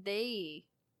 why didn't they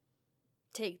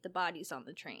take the bodies on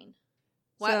the train?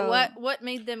 What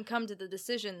made them come to the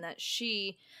decision that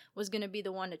she was going to be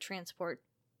the one to transport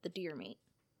the deer meat?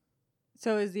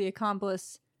 So is the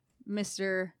accomplice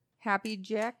Mr. Happy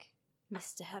Jack?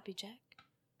 Mr. Happy Jack?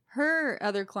 Her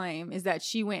other claim is that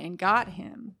she went and got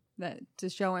him, that to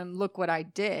show him, look what I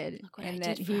did, and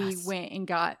that he went and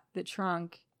got the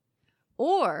trunk.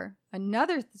 Or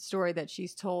another story that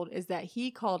she's told is that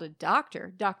he called a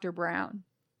doctor, Dr. Brown.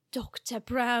 Dr.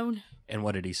 Brown. And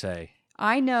what did he say?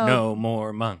 I know. No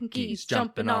more monkeys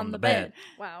jumping on the bed.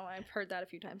 Wow, I've heard that a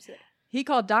few times today. He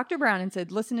called Dr. Brown and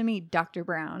said, listen to me, Dr.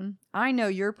 Brown. I know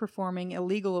you're performing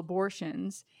illegal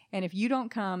abortions, and if you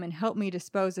don't come and help me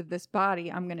dispose of this body,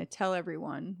 I'm going to tell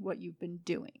everyone what you've been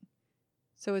doing.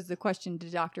 So is the question,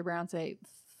 did Dr. Brown say,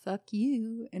 fuck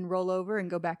you, and roll over and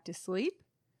go back to sleep?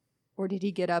 Or did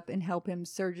he get up and help him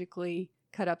surgically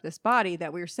cut up this body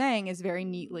that we were saying is very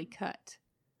neatly cut?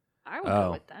 I would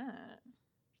go with that.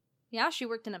 Yeah, she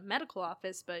worked in a medical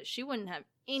office, but she wouldn't have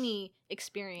any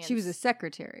experience. She was a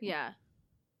secretary. Yeah.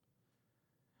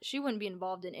 She wouldn't be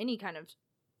involved in any kind of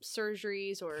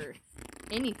surgeries or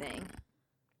anything.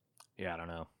 Yeah, I don't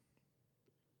know.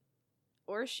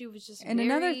 Or she was just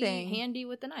another thing, handy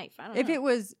with the knife. I don't know. If it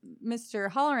was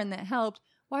Mr. Holleran that helped,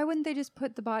 why wouldn't they just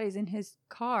put the bodies in his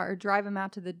car, drive them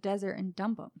out to the desert, and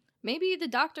dump them? Maybe the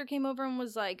doctor came over and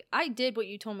was like, I did what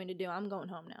you told me to do. I'm going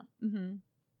home now. Mm-hmm. And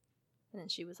then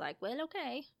she was like, well,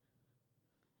 okay.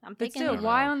 But still,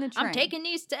 why on the train? I'm taking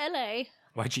these to L.A.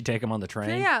 Why'd she take him on the train?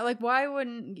 So yeah, like why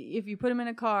wouldn't, if you put him in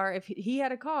a car, if he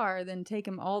had a car, then take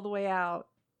him all the way out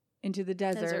into the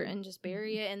desert and just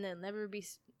bury it and then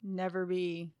never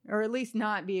be, or at least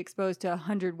not be exposed to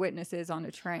 100 witnesses on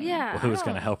a train. Yeah. Well, who was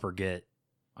going to help her get?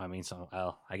 I mean,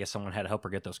 I guess someone had to help her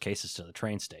get those cases to the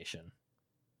train station.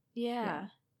 Yeah.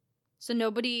 So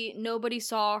nobody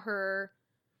saw her.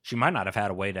 She might not have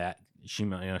had a way to. She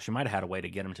might have had a way to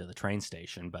get him to the train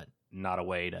station, but not a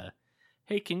way to.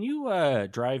 Hey, can you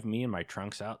drive me and my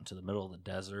trunks out into the middle of the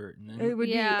desert and then It would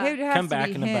have come to back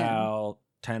be in him. about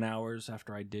 10 hours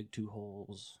after I dig 2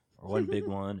 holes or one big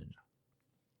one? And...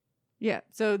 Yeah,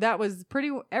 so that was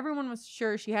everyone was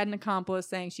sure she had an accomplice,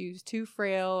 saying she was too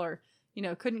frail or,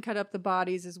 couldn't cut up the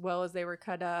bodies as well as they were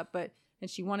cut up, and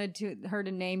she wanted her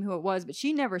to name who it was, but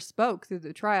she never spoke through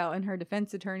the trial, and her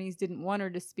defense attorneys didn't want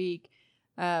her to speak.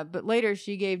 But later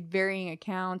she gave varying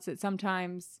accounts that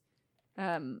sometimes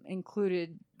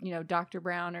included, Dr.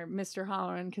 Brown or Mr.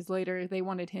 Holleran, because later they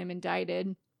wanted him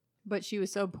indicted. But she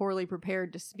was so poorly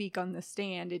prepared to speak on the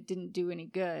stand, it didn't do any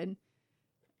good.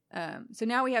 So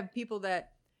now we have people there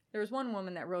was one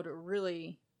woman that wrote a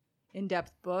really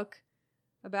in-depth book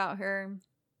about her,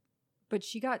 but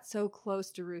she got so close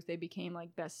to Ruth, they became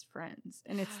like best friends.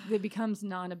 And it becomes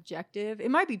non-objective. It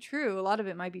might be true. A lot of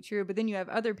it might be true. But then you have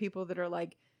other people that are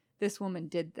like, this woman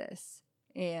did this.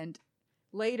 And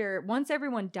later, once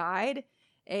everyone died,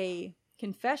 a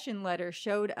confession letter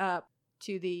showed up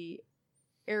to the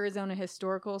Arizona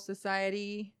Historical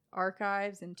Society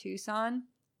archives in Tucson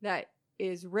that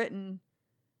is written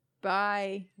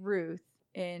by Ruth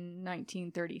in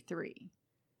 1933.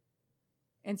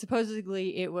 And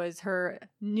supposedly it was a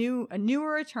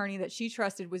newer attorney that she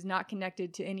trusted was not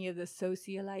connected to any of the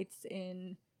socialites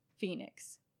in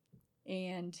Phoenix.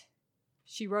 And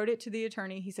she wrote it to the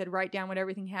attorney. He said, write down what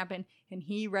everything happened. And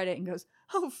he read it and goes,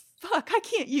 oh, fuck, I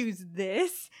can't use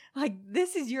this. Like,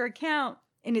 this is your account.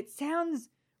 And it sounds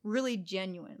really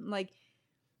genuine.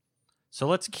 So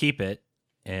let's keep it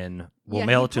and we'll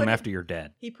mail it to him after you're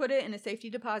dead. He put it in a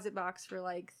safety deposit box for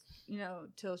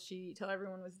till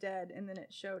everyone was dead, and then it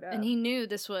showed up. And he knew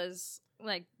this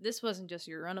wasn't just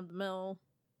your run-of-the-mill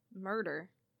murder.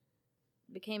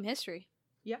 It became history.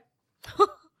 Yeah.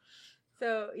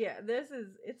 So, yeah,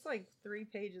 it's like 3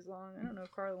 pages long. I don't know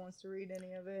if Carla wants to read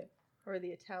any of it, or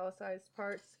the italicized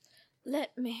parts.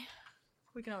 Let me.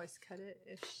 We can always cut it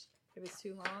if it's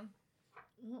too long.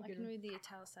 I can read the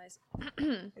italicized.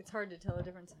 It's hard to tell the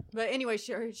difference. But anyway,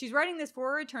 she's writing this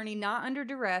for her attorney, not under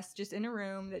duress, just in a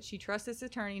room that she trusts this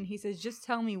attorney. And he says, just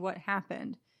tell me what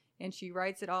happened. And she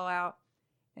writes it all out.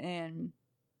 And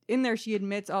in there, she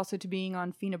admits also to being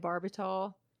on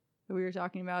phenobarbital, that we were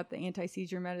talking about, the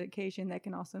anti-seizure medication that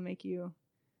can also make you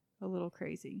a little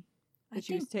crazy. That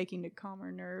she was taking to calm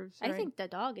her nerves. Right? I think the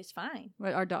dog is fine.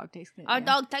 Well, our dog takes it. Our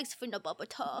dog takes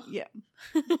phenobarbital. Yeah.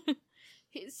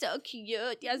 He's so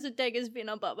cute. He has to take his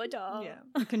phenobarbital. Yeah.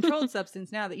 A controlled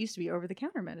substance now that used to be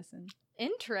over-the-counter medicine.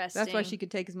 Interesting. That's why she could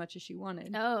take as much as she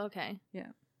wanted. Oh, okay. Yeah.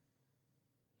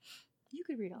 You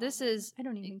could read all This of it. is... I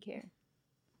don't even care.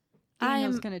 I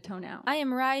Daniel's am going to tone out. I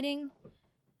am writing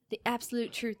the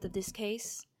absolute truth of this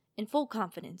case in full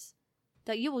confidence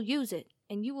that you will use it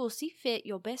and you will see fit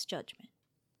your best judgment.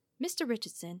 Mr.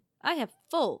 Richardson, I have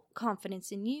full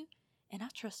confidence in you and I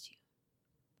trust you.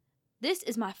 This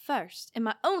is my first and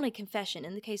my only confession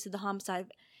in the case of the homicide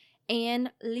of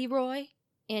Anne Leroy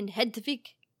and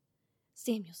Hedvig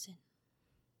Samuelson.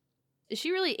 Is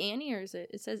she really Annie, or is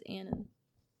it says Anne?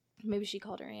 Maybe she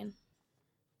called her Anne.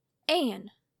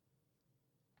 Anne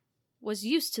was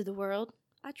used to the world.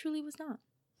 I truly was not.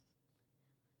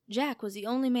 Jack was the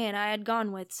only man I had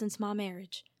gone with since my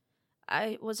marriage.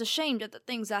 I was ashamed of the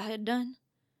things I had done,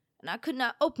 and I could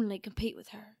not openly compete with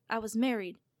her. I was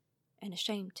married and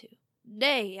ashamed to.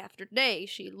 Day after day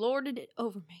she lorded it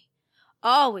over me,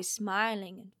 always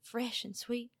smiling and fresh and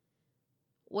sweet,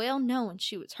 well knowing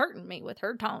she was hurting me with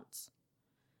her taunts.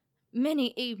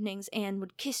 Many evenings Anne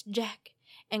would kiss Jack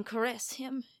and caress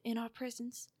him in our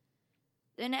presence.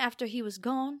 Then after he was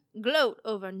gone, gloat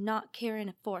over not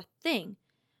caring for a thing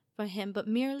for him but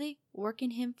merely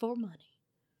working him for money.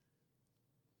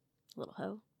 Little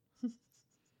hoe.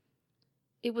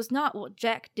 It was not what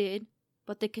Jack did,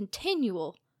 but the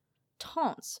continual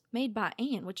taunts made by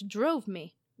Anne which drove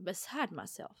me beside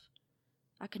myself.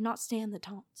 I could not stand the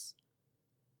taunts.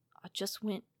 I just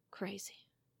went crazy.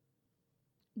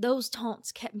 Those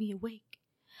taunts kept me awake.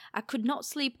 I could not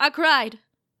sleep. I cried.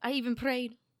 I even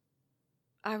prayed.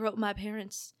 I wrote my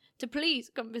parents to please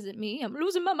come visit me. I'm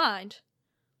losing my mind.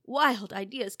 Wild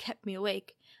ideas kept me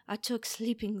awake. I took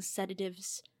sleeping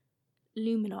sedatives,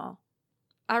 Luminol.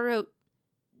 I wrote,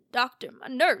 Doctor, my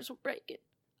nerves were breaking.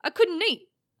 I couldn't eat.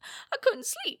 I couldn't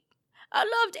sleep. I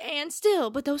loved Anne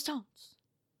still, but those taunts.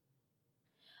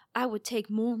 I would take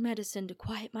more medicine to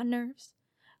quiet my nerves.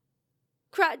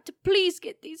 Cried to please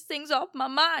get these things off my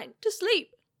mind, to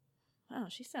sleep. Oh,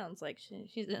 she sounds like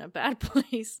she's in a bad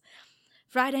place.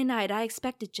 Friday night I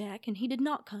expected Jack, and he did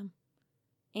not come.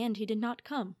 And he did not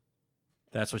come.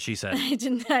 That's what she said. I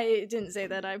didn't say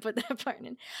that. I put that part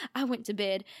in. I went to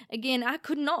bed. Again, I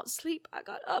could not sleep. I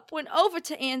got up, went over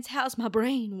to Anne's house, my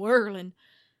brain whirling.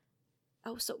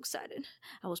 I was so excited.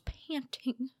 I was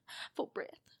panting for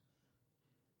breath.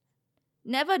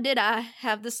 Never did I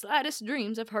have the slightest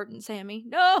dreams of hurting Sammy.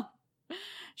 No!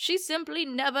 She simply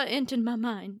never entered my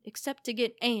mind, except to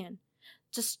get Anne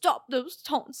to stop those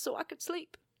taunts so I could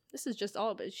sleep. This is just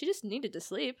all of it. She just needed to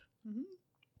sleep. Mm-hmm.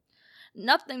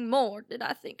 Nothing more did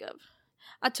I think of.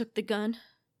 I took the gun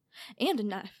and a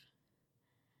knife.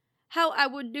 How I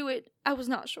would do it, I was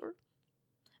not sure.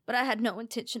 But I had no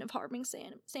intention of harming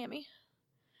Sammy.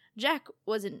 Jack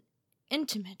wasn't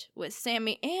intimate with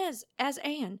Sammy as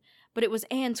Anne, but it was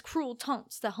Anne's cruel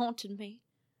taunts that haunted me.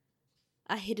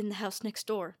 I hid in the house next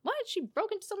door. What? She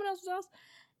broke into someone else's house?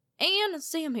 Anne and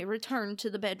Sammy returned to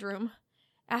the bedroom.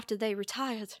 After they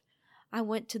retired, I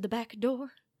went to the back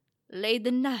door, laid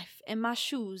the knife and my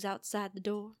shoes outside the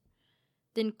door,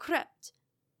 then crept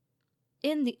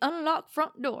in the unlocked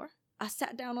front door. I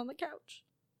sat down on the couch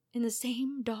in the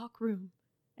same dark room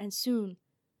and soon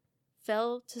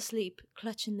fell to sleep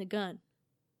clutching the gun.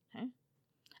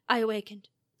 I awakened.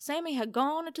 Sammy had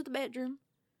gone into the bedroom.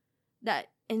 That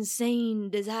insane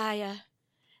desire,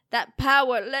 that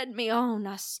power led me on.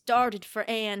 I started for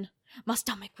Anne. My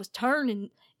stomach was turning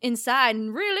inside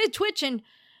and really twitching,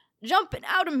 jumping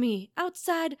out of me,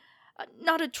 outside,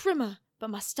 not a tremor, but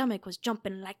my stomach was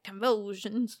jumping like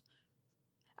convulsions.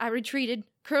 I retreated,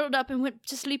 curled up, and went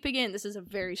to sleep again. This is a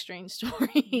very strange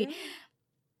story.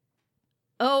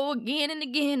 Oh, again and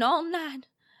again, all night.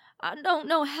 I don't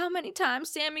know how many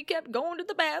times Sammy kept going to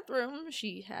the bathroom.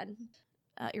 She had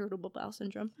irritable bowel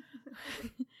syndrome.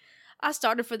 I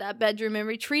started for that bedroom and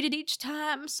retreated each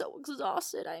time, so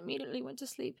exhausted I immediately went to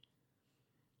sleep.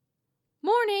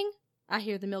 Morning, I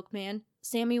hear the milkman.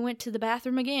 Sammy went to the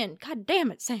bathroom again. God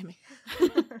damn it, Sammy.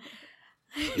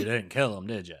 You didn't kill him,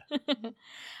 did you?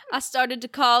 I started to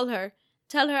call her,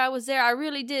 tell her I was there. I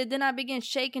really did. Then I began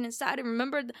shaking inside and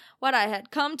remembered what I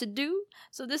had come to do.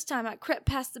 So this time I crept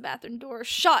past the bathroom door,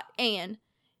 shot Anne.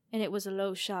 And it was a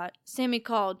low shot. Sammy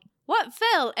called, "What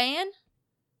fell, Anne?"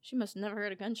 She must have never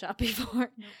heard a gunshot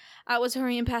before. Nope. I was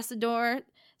hurrying past the door.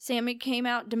 Sammy came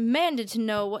out, demanded to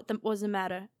know what was the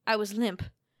matter. I was limp.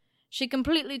 She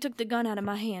completely took the gun out of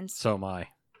my hands. So am I.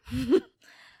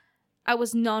 I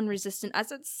was non-resistant. I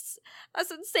said,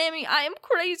 "Sammy, I am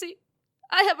crazy.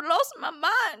 I have lost my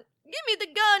mind. Give me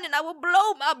the gun and I will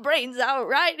blow my brains out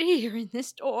right here in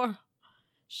this door."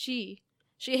 She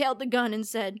held the gun and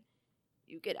said,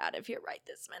 "You get out of here right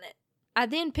this minute." I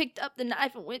then picked up the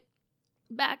knife and went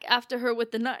back after her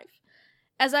with the knife.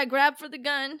 As I grabbed for the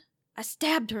gun, I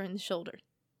stabbed her in the shoulder.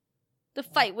 The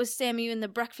fight with Sammy in the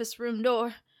breakfast room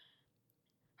door.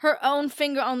 Her own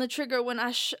finger on the trigger when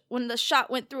the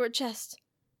shot went through her chest.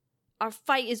 Our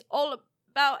fight is all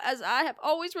about as I have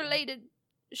always related.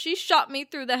 She shot me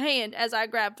through the hand as I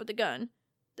grabbed for the gun.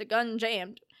 The gun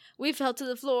jammed. We fell to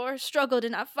the floor, struggled,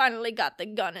 and I finally got the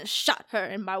gun and shot her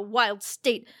in my wild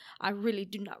state. I really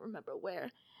do not remember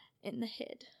where. In the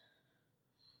head.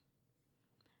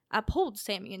 I pulled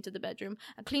Sammy into the bedroom.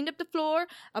 I cleaned up the floor.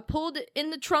 I pulled it in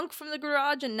the trunk from the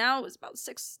garage, and now it was about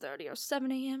 6:30 or 7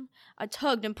 a.m. I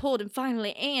tugged and pulled, and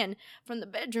finally Anne from the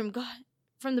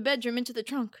bedroom into the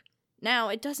trunk. Now,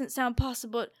 it doesn't sound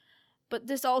possible, but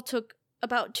this all took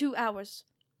about 2 hours.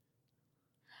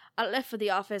 I left for the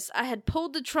office. I had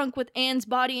pulled the trunk with Anne's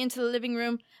body into the living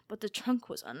room, but the trunk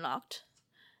was unlocked.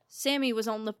 Sammy was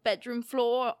on the bedroom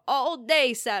floor all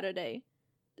day Saturday.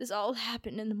 This all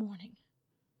happened in the morning.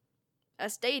 I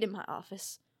stayed in my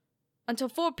office until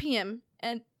 4 p.m.,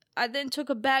 and I then took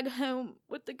a bag home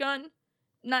with the gun,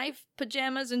 knife,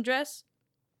 pajamas, and dress.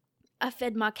 I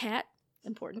fed my cat,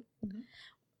 important,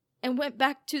 and went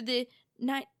back to the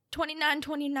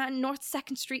 2929 North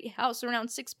 2nd Street house around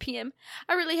 6 p.m.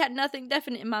 I really had nothing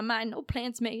definite in my mind, no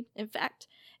plans made. In fact,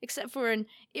 except for an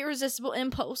irresistible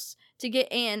impulse to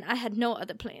get Anne, I had no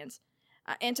other plans.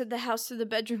 I entered the house through the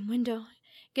bedroom window,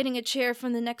 getting a chair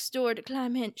from the next door to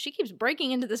climb in. She keeps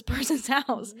breaking into this person's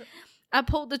house. I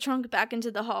pulled the trunk back into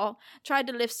the hall, tried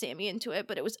to lift Sammy into it,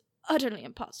 but it was utterly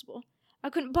impossible. I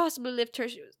couldn't possibly lift her.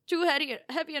 She was too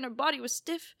heavy and her body was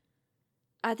stiff.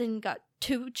 I then got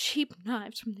 2 cheap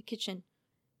knives from the kitchen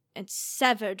and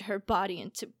severed her body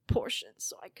into portions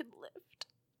so I could lift.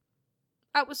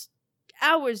 I was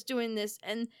hours doing this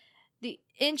and the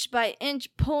inch by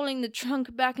inch pulling the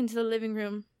trunk back into the living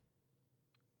room.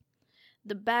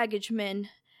 The baggage men,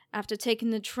 after taking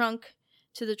the trunk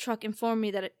to the truck, informed me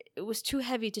that it was too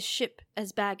heavy to ship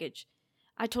as baggage.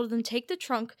 I told them take the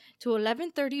trunk to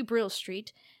 1130 Brill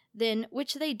Street, then,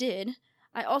 which they did,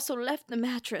 I also left the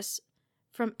mattress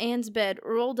from Anne's bed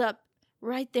rolled up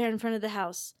right there in front of the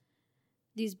house.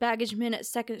 These baggage men at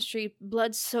 2nd Street,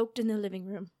 blood soaked in the living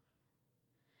room.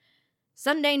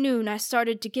 Sunday noon, I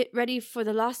started to get ready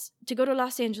to go to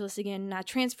Los Angeles again, and I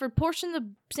transferred portions of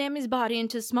Sammy's body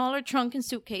into a smaller trunk and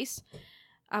suitcase.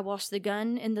 I washed the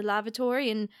gun in the lavatory,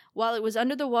 and while it was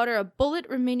under the water, a bullet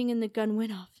remaining in the gun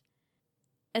went off,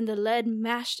 and the lead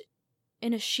mashed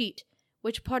in a sheet,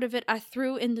 which part of it I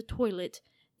threw in the toilet.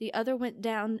 The other went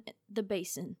down the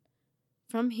basin.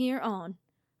 From here on,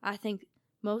 I think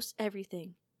most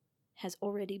everything has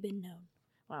already been known.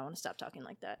 Well, I want to stop talking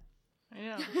like that. I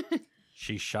know.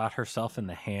 She shot herself in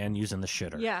the hand using the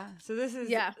shitter. Yeah. So this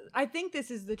is, I think this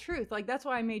is the truth. Like, that's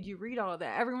why I made you read all of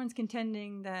that. Everyone's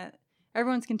contending that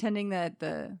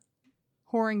the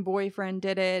whoring boyfriend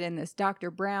did it and this Dr.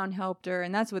 Brown helped her.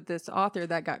 And that's what this author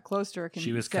that got close to her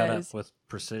She was cut up with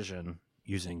precision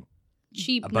using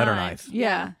cheap a butter knife.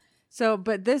 Yeah. So,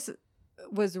 but this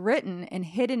was written and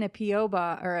hid in a P.O.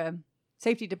 box or a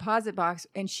safety deposit box,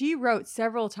 and she wrote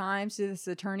several times to this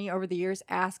attorney over the years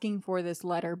asking for this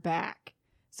letter back.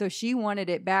 So she wanted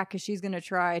it back because she's going to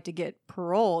try to get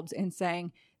paroled and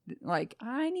saying, like,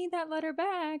 I need that letter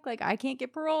back. Like, I can't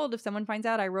get paroled if someone finds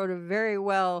out I wrote a very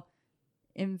well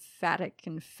emphatic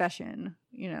confession,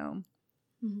 you know.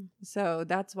 Mm-hmm. So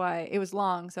that's why it was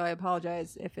long. So I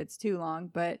apologize if it's too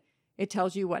long, but it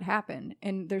tells you what happened.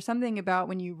 And there's something about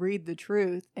when you read the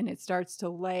truth and it starts to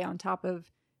lay on top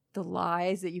of the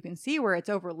lies that you can see where it's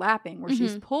overlapping, where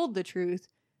she's pulled the truth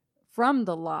from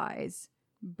the lies,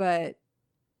 but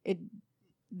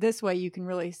this way you can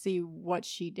really see what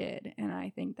she did. And I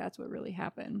think that's what really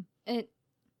happened. It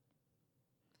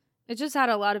just had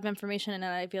a lot of information in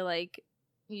it. I feel like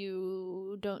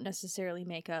you don't necessarily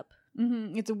make up.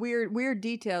 Mm-hmm. It's a weird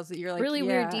details that you're like, really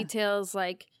weird details.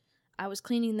 Like, I was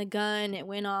cleaning the gun, it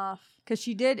went off. Because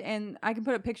she did, and I can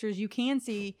put up pictures. You can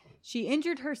see she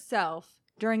injured herself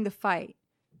during the fight,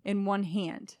 in one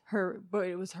hand, but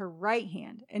it was her right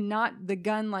hand, and not the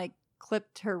gun like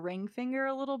clipped her ring finger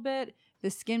a little bit.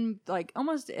 The skin, like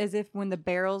almost as if when the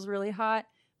barrel's really hot,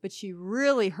 but she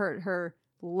really hurt her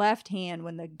left hand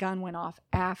when the gun went off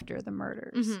after the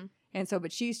murders. Mhm. And so,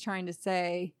 but she's trying to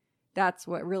say that's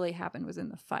what really happened was in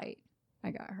the fight.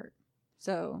 I got hurt.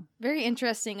 So Very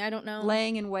interesting. I don't know.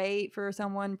 laying in wait for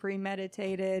someone,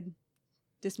 premeditated,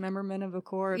 dismemberment of a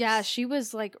corpse. Yeah, she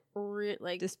was like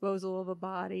disposal of a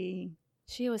body.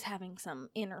 she was having some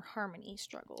inner harmony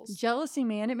struggles. Jealousy,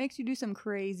 man, it makes you do some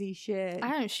crazy shit. I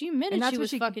don't know. She And admitted that's she what was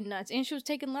she- fucking nuts, and she was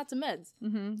taking lots of meds.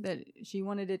 That she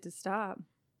wanted it to stop.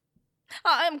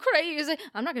 I'm crazy.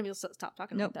 I'm not gonna be able to stop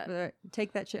talking Nope. about that.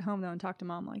 Take that shit home though and talk to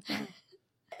mom like that.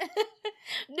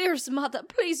 Dearest mother,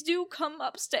 please do come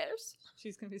upstairs.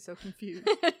 She's gonna be so confused.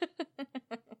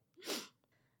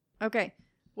 Okay,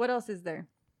 what else is there?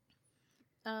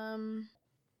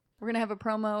 We're gonna have a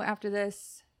promo after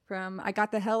this from I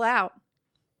Got the Hell Out.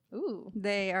 Ooh.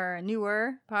 They are a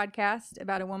newer podcast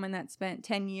about a woman that spent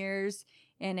 10 years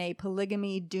in a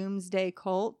polygamy doomsday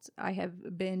cult. I have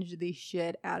binged the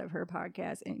shit out of her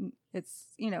podcast, and it's,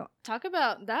 Talk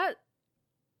about that.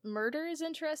 Murder is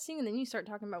interesting, and then you start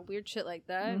talking about weird shit like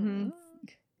that. Mhm.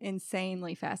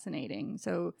 insanely fascinating.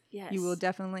 So Yes. you will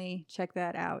definitely check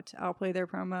that out. I'll play their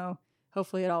promo.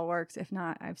 Hopefully it all works. If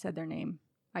not, I've said their name.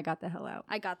 I Got the Hell Out.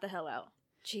 I got the hell out.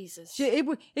 Jesus.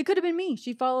 It could have been me.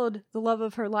 She followed the love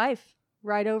of her life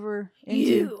right over into.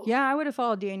 You. Yeah, I would have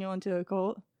followed Daniel into a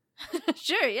cult.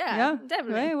 Sure, yeah. Yeah,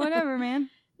 Definitely. Hey, whatever, man.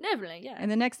 Definitely, yeah.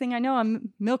 And the next thing I know,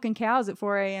 I'm milking cows at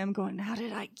 4 a.m. going, how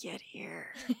did I get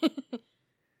here?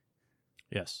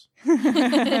 Yes.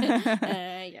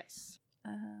 Yes.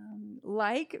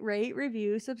 Like, rate,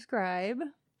 review, subscribe,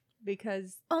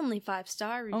 because Only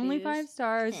 5-star reviews. only 5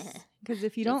 stars. Because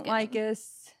if you Just don't like kidding.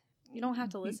 us, You don't have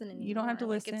to listen anymore. you don't have to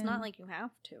Like, it's listen. not like you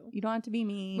have to. you don't have to be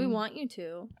mean. We want you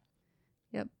to.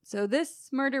 Yep. So this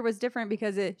murder was different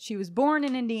because she was born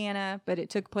in Indiana, but it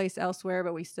took place elsewhere,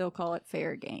 but we still call it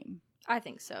fair game. I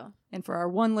think so. And for our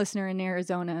one listener in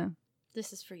Arizona,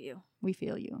 This is for you. we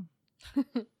feel you.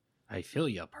 I feel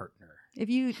ya, partner. If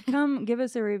you come give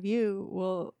us a review,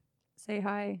 we'll say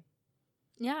hi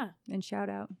Yeah. and shout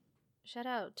out. Shout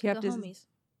out You to have the to- homies.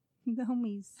 The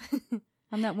homies.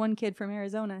 I'm that one kid from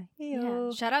Arizona. Yeah.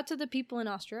 Heyo. Shout out to the people in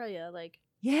Australia. Like,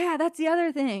 Yeah, that's the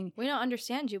other thing. we don't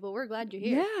understand you, but we're glad you're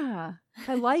here. Yeah,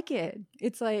 I like it.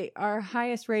 It's like our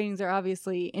highest ratings are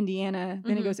obviously Indiana,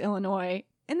 then it Mhm. goes Illinois,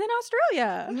 and then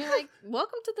Australia. And you're like,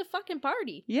 welcome to the fucking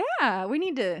party. Yeah, we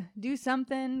need to do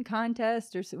something,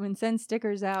 contest or send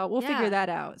stickers out. We'll Yeah. figure that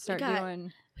out. Start got-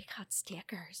 doing We got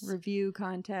stickers. review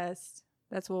contest.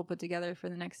 That's what we'll put together for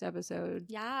the next episode.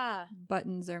 Yeah.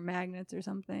 Buttons or magnets or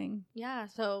something. Yeah.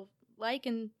 So like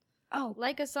Oh,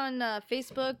 us on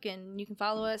Facebook, and you can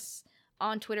follow us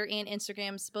on Twitter and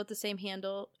Instagram. It's both the same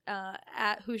handle,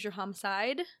 at Hoosier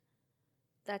Homicide.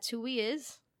 That's who we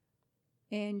is.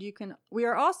 and we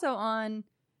are also on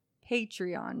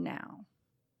Patreon now,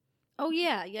 Oh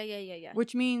yeah, yeah.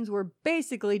 which means we're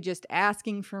basically just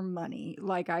asking for money.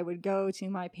 Like I would go to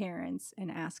my parents and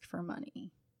ask for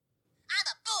money. I'm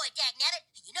a boy, dagnabbit.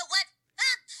 And you know what?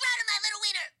 I'm proud of my little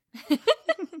wiener.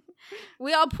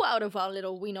 We are proud of our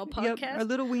little Wiener podcast. Yep, our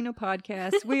little Weeno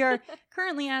podcast. We are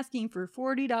currently asking for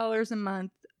 $40 a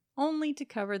month only to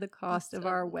cover the cost of So,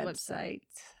 our website.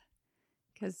 website.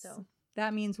 Because So.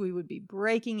 that means we would be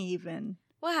breaking even.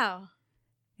 Wow.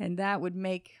 And that would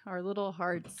make our little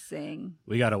hearts sing.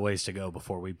 We got a ways to go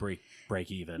before we break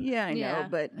even. Yeah, I know, Yeah.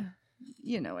 but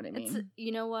you know what I mean. It's,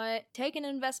 you know what? Take an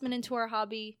investment into our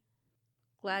hobby.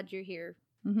 Glad you're here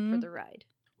Mhm. for the ride.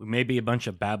 We may be a bunch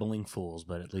of babbling fools,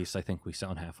 but at least I think we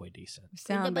sound halfway decent.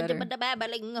 Sound better.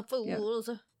 Babbling fools.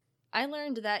 I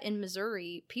learned that in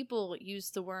Missouri, people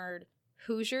use the word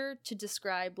Hoosier to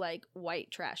describe like white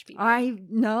trash people. I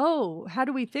know. How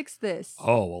do we fix this?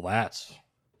 Oh, well, that's.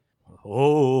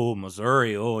 Oh,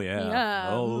 Missouri. Oh, yeah. Yeah.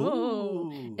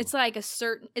 Oh. It's like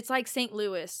it's like St.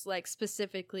 Louis, like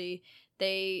specifically,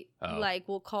 they Oh. like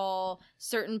will call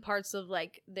certain parts of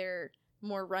like their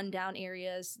more rundown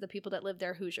areas, the people that live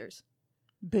there, Hoosiers.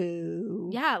 Boo.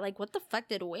 Yeah, like what the fuck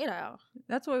did we know?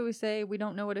 That's why we say we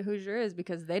don't know what a Hoosier is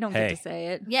because they don't get Hey. to say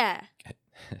it. Yeah.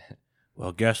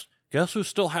 Well, guess who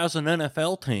still has an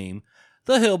NFL team?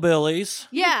 The Hillbillies.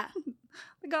 Yeah.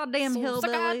 The goddamn So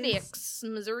suck our hillbillies. dicks,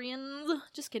 Missourians.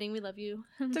 Just kidding, we love you.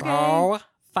 It's okay. Go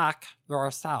fuck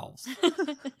yourselves.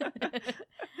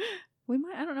 We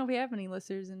might. I don't know if we have any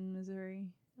listeners in Missouri.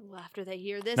 Well, after they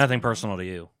hear this, Nothing personal to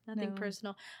you. Nothing No.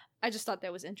 personal. I just thought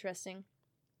that was interesting.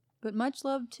 But much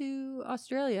love to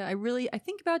Australia. I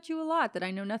think about you a lot that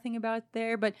I know nothing about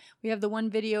there, but we have the one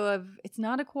video of, it's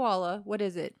not a koala. What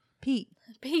is it? Pete.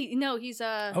 No, he's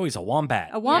a Oh, he's a wombat.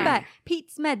 A wombat.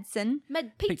 Pete's medicine.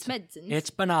 Pete's medicine.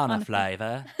 It's banana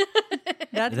flavor.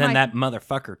 That's Then my, that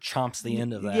motherfucker chomps the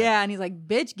end of that. Yeah, and he's like,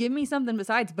 bitch, give me something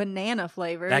besides banana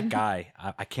flavored. That guy,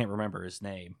 I can't remember his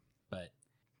name, but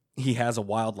he has a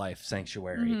wildlife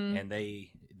sanctuary, Mhm. and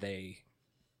he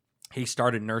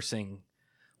started nursing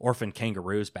orphan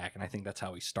kangaroos back, and I think that's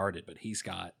how he started. But he's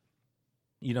got,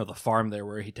 the farm there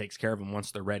where he takes care of them.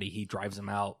 Once they're ready, he drives them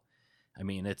out. I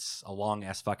mean, it's a long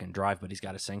ass fucking drive, but he's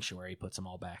got a sanctuary. He puts them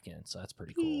all back in, so that's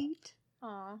pretty cool. Pete.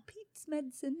 Aw. Pete's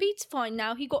medicine. Pete's fine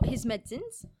now. He got his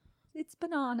medicines. It's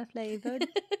banana flavored.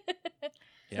 So,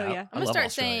 yeah. I'm gonna love start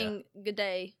Australia. saying good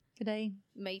day, Today.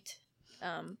 mate.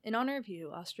 In honor of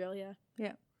you, Australia.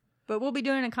 But we'll be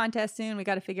doing a contest soon. We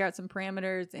got to figure out some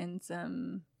parameters and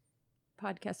some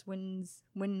podcast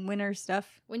winner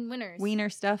stuff. Winners. Wiener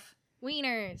stuff.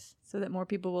 Wieners. So that more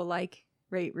people will like,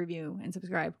 rate, review, and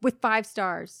subscribe with 5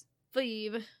 stars.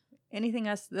 Five. Anything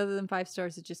else other than 5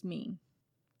 stars is just mean.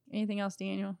 Anything else,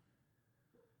 Daniel?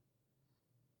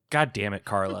 God damn it,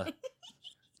 Carla.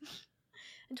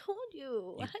 I told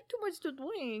you. I had too much to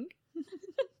drink.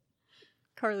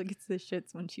 Carla gets the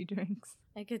shits when she drinks.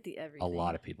 I get the everything. A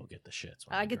lot of people get the shits.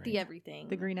 When I they get the drink. everything.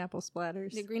 The green apple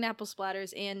splatters. The green apple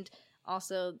splatters and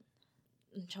also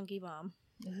chunky bomb.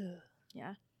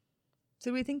 Yeah.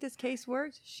 So we think this case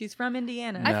worked? She's from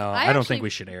Indiana. No, I I don't actually- think we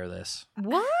should air this.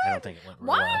 What? I don't think it went real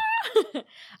What? well.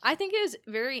 I think it was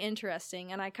very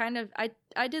interesting, and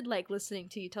I did like listening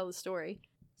to you tell the story.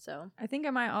 So I think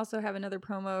I might also have another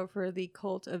promo for the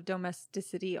Cult of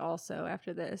Domesticity also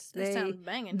after this. that sounds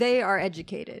banging. They are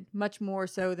educated, much more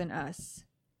so than us.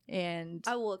 And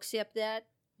I will accept that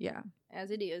yeah, as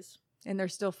it is. and they're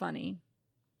still funny.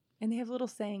 And they have little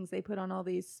sayings they put on all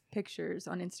these pictures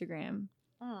on Instagram.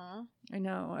 Aw. I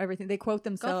know, everything. They quote Go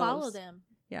themselves. follow them.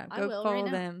 Yeah, I go will follow right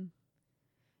now. them.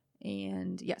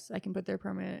 And yes, I can put their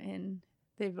promo in.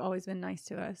 They've always been nice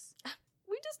to us.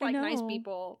 We just I like nice know.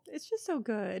 people. It's just so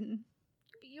good.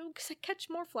 You catch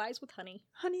more flies with honey.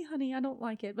 Honey, I don't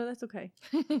like it, but that's okay.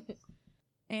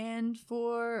 And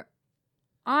for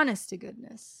honest to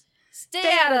goodness,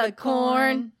 Stay out of the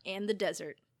corn and the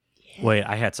desert. Wait,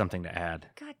 I had something to add.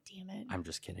 God damn it. I'm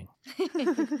just kidding.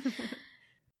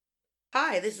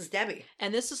 Hi, this is Debbie.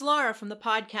 And this is Laura from the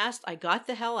podcast I Got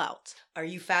the Hell Out. Are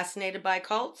you fascinated by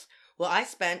cults? Well, I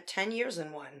spent 10 years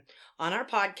in one. On our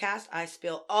podcast, I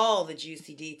spill all the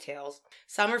juicy details.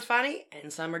 Some are funny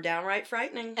and some are downright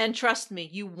frightening. And trust me,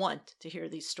 you want to hear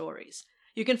these stories.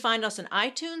 You can find us on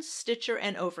iTunes, Stitcher,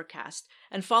 and Overcast,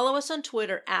 and follow us on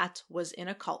Twitter at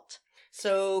WasInACult.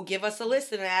 So give us a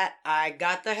listen at I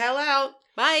Got the Hell Out.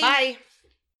 Bye! Bye.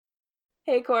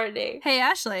 Hey, Courtney. Hey,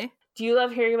 Ashley. Do you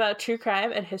love hearing about true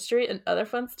crime and history and other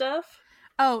fun stuff?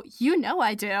 Oh, you know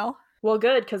I do. Well,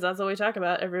 good, because that's what we talk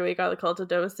about every week on the Cult of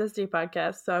Domesticity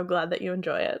podcast, so I'm glad that you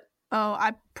enjoy it. Oh,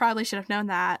 I probably should have known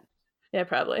that. Yeah,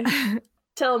 probably.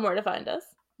 Tell them where to find us.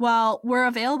 Well, we're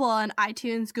available on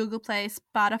iTunes, Google Play,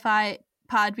 Spotify,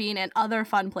 Podbean, and other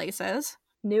fun places.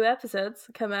 New episodes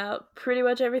come out pretty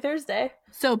much every Thursday.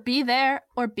 So be there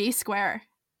or be square.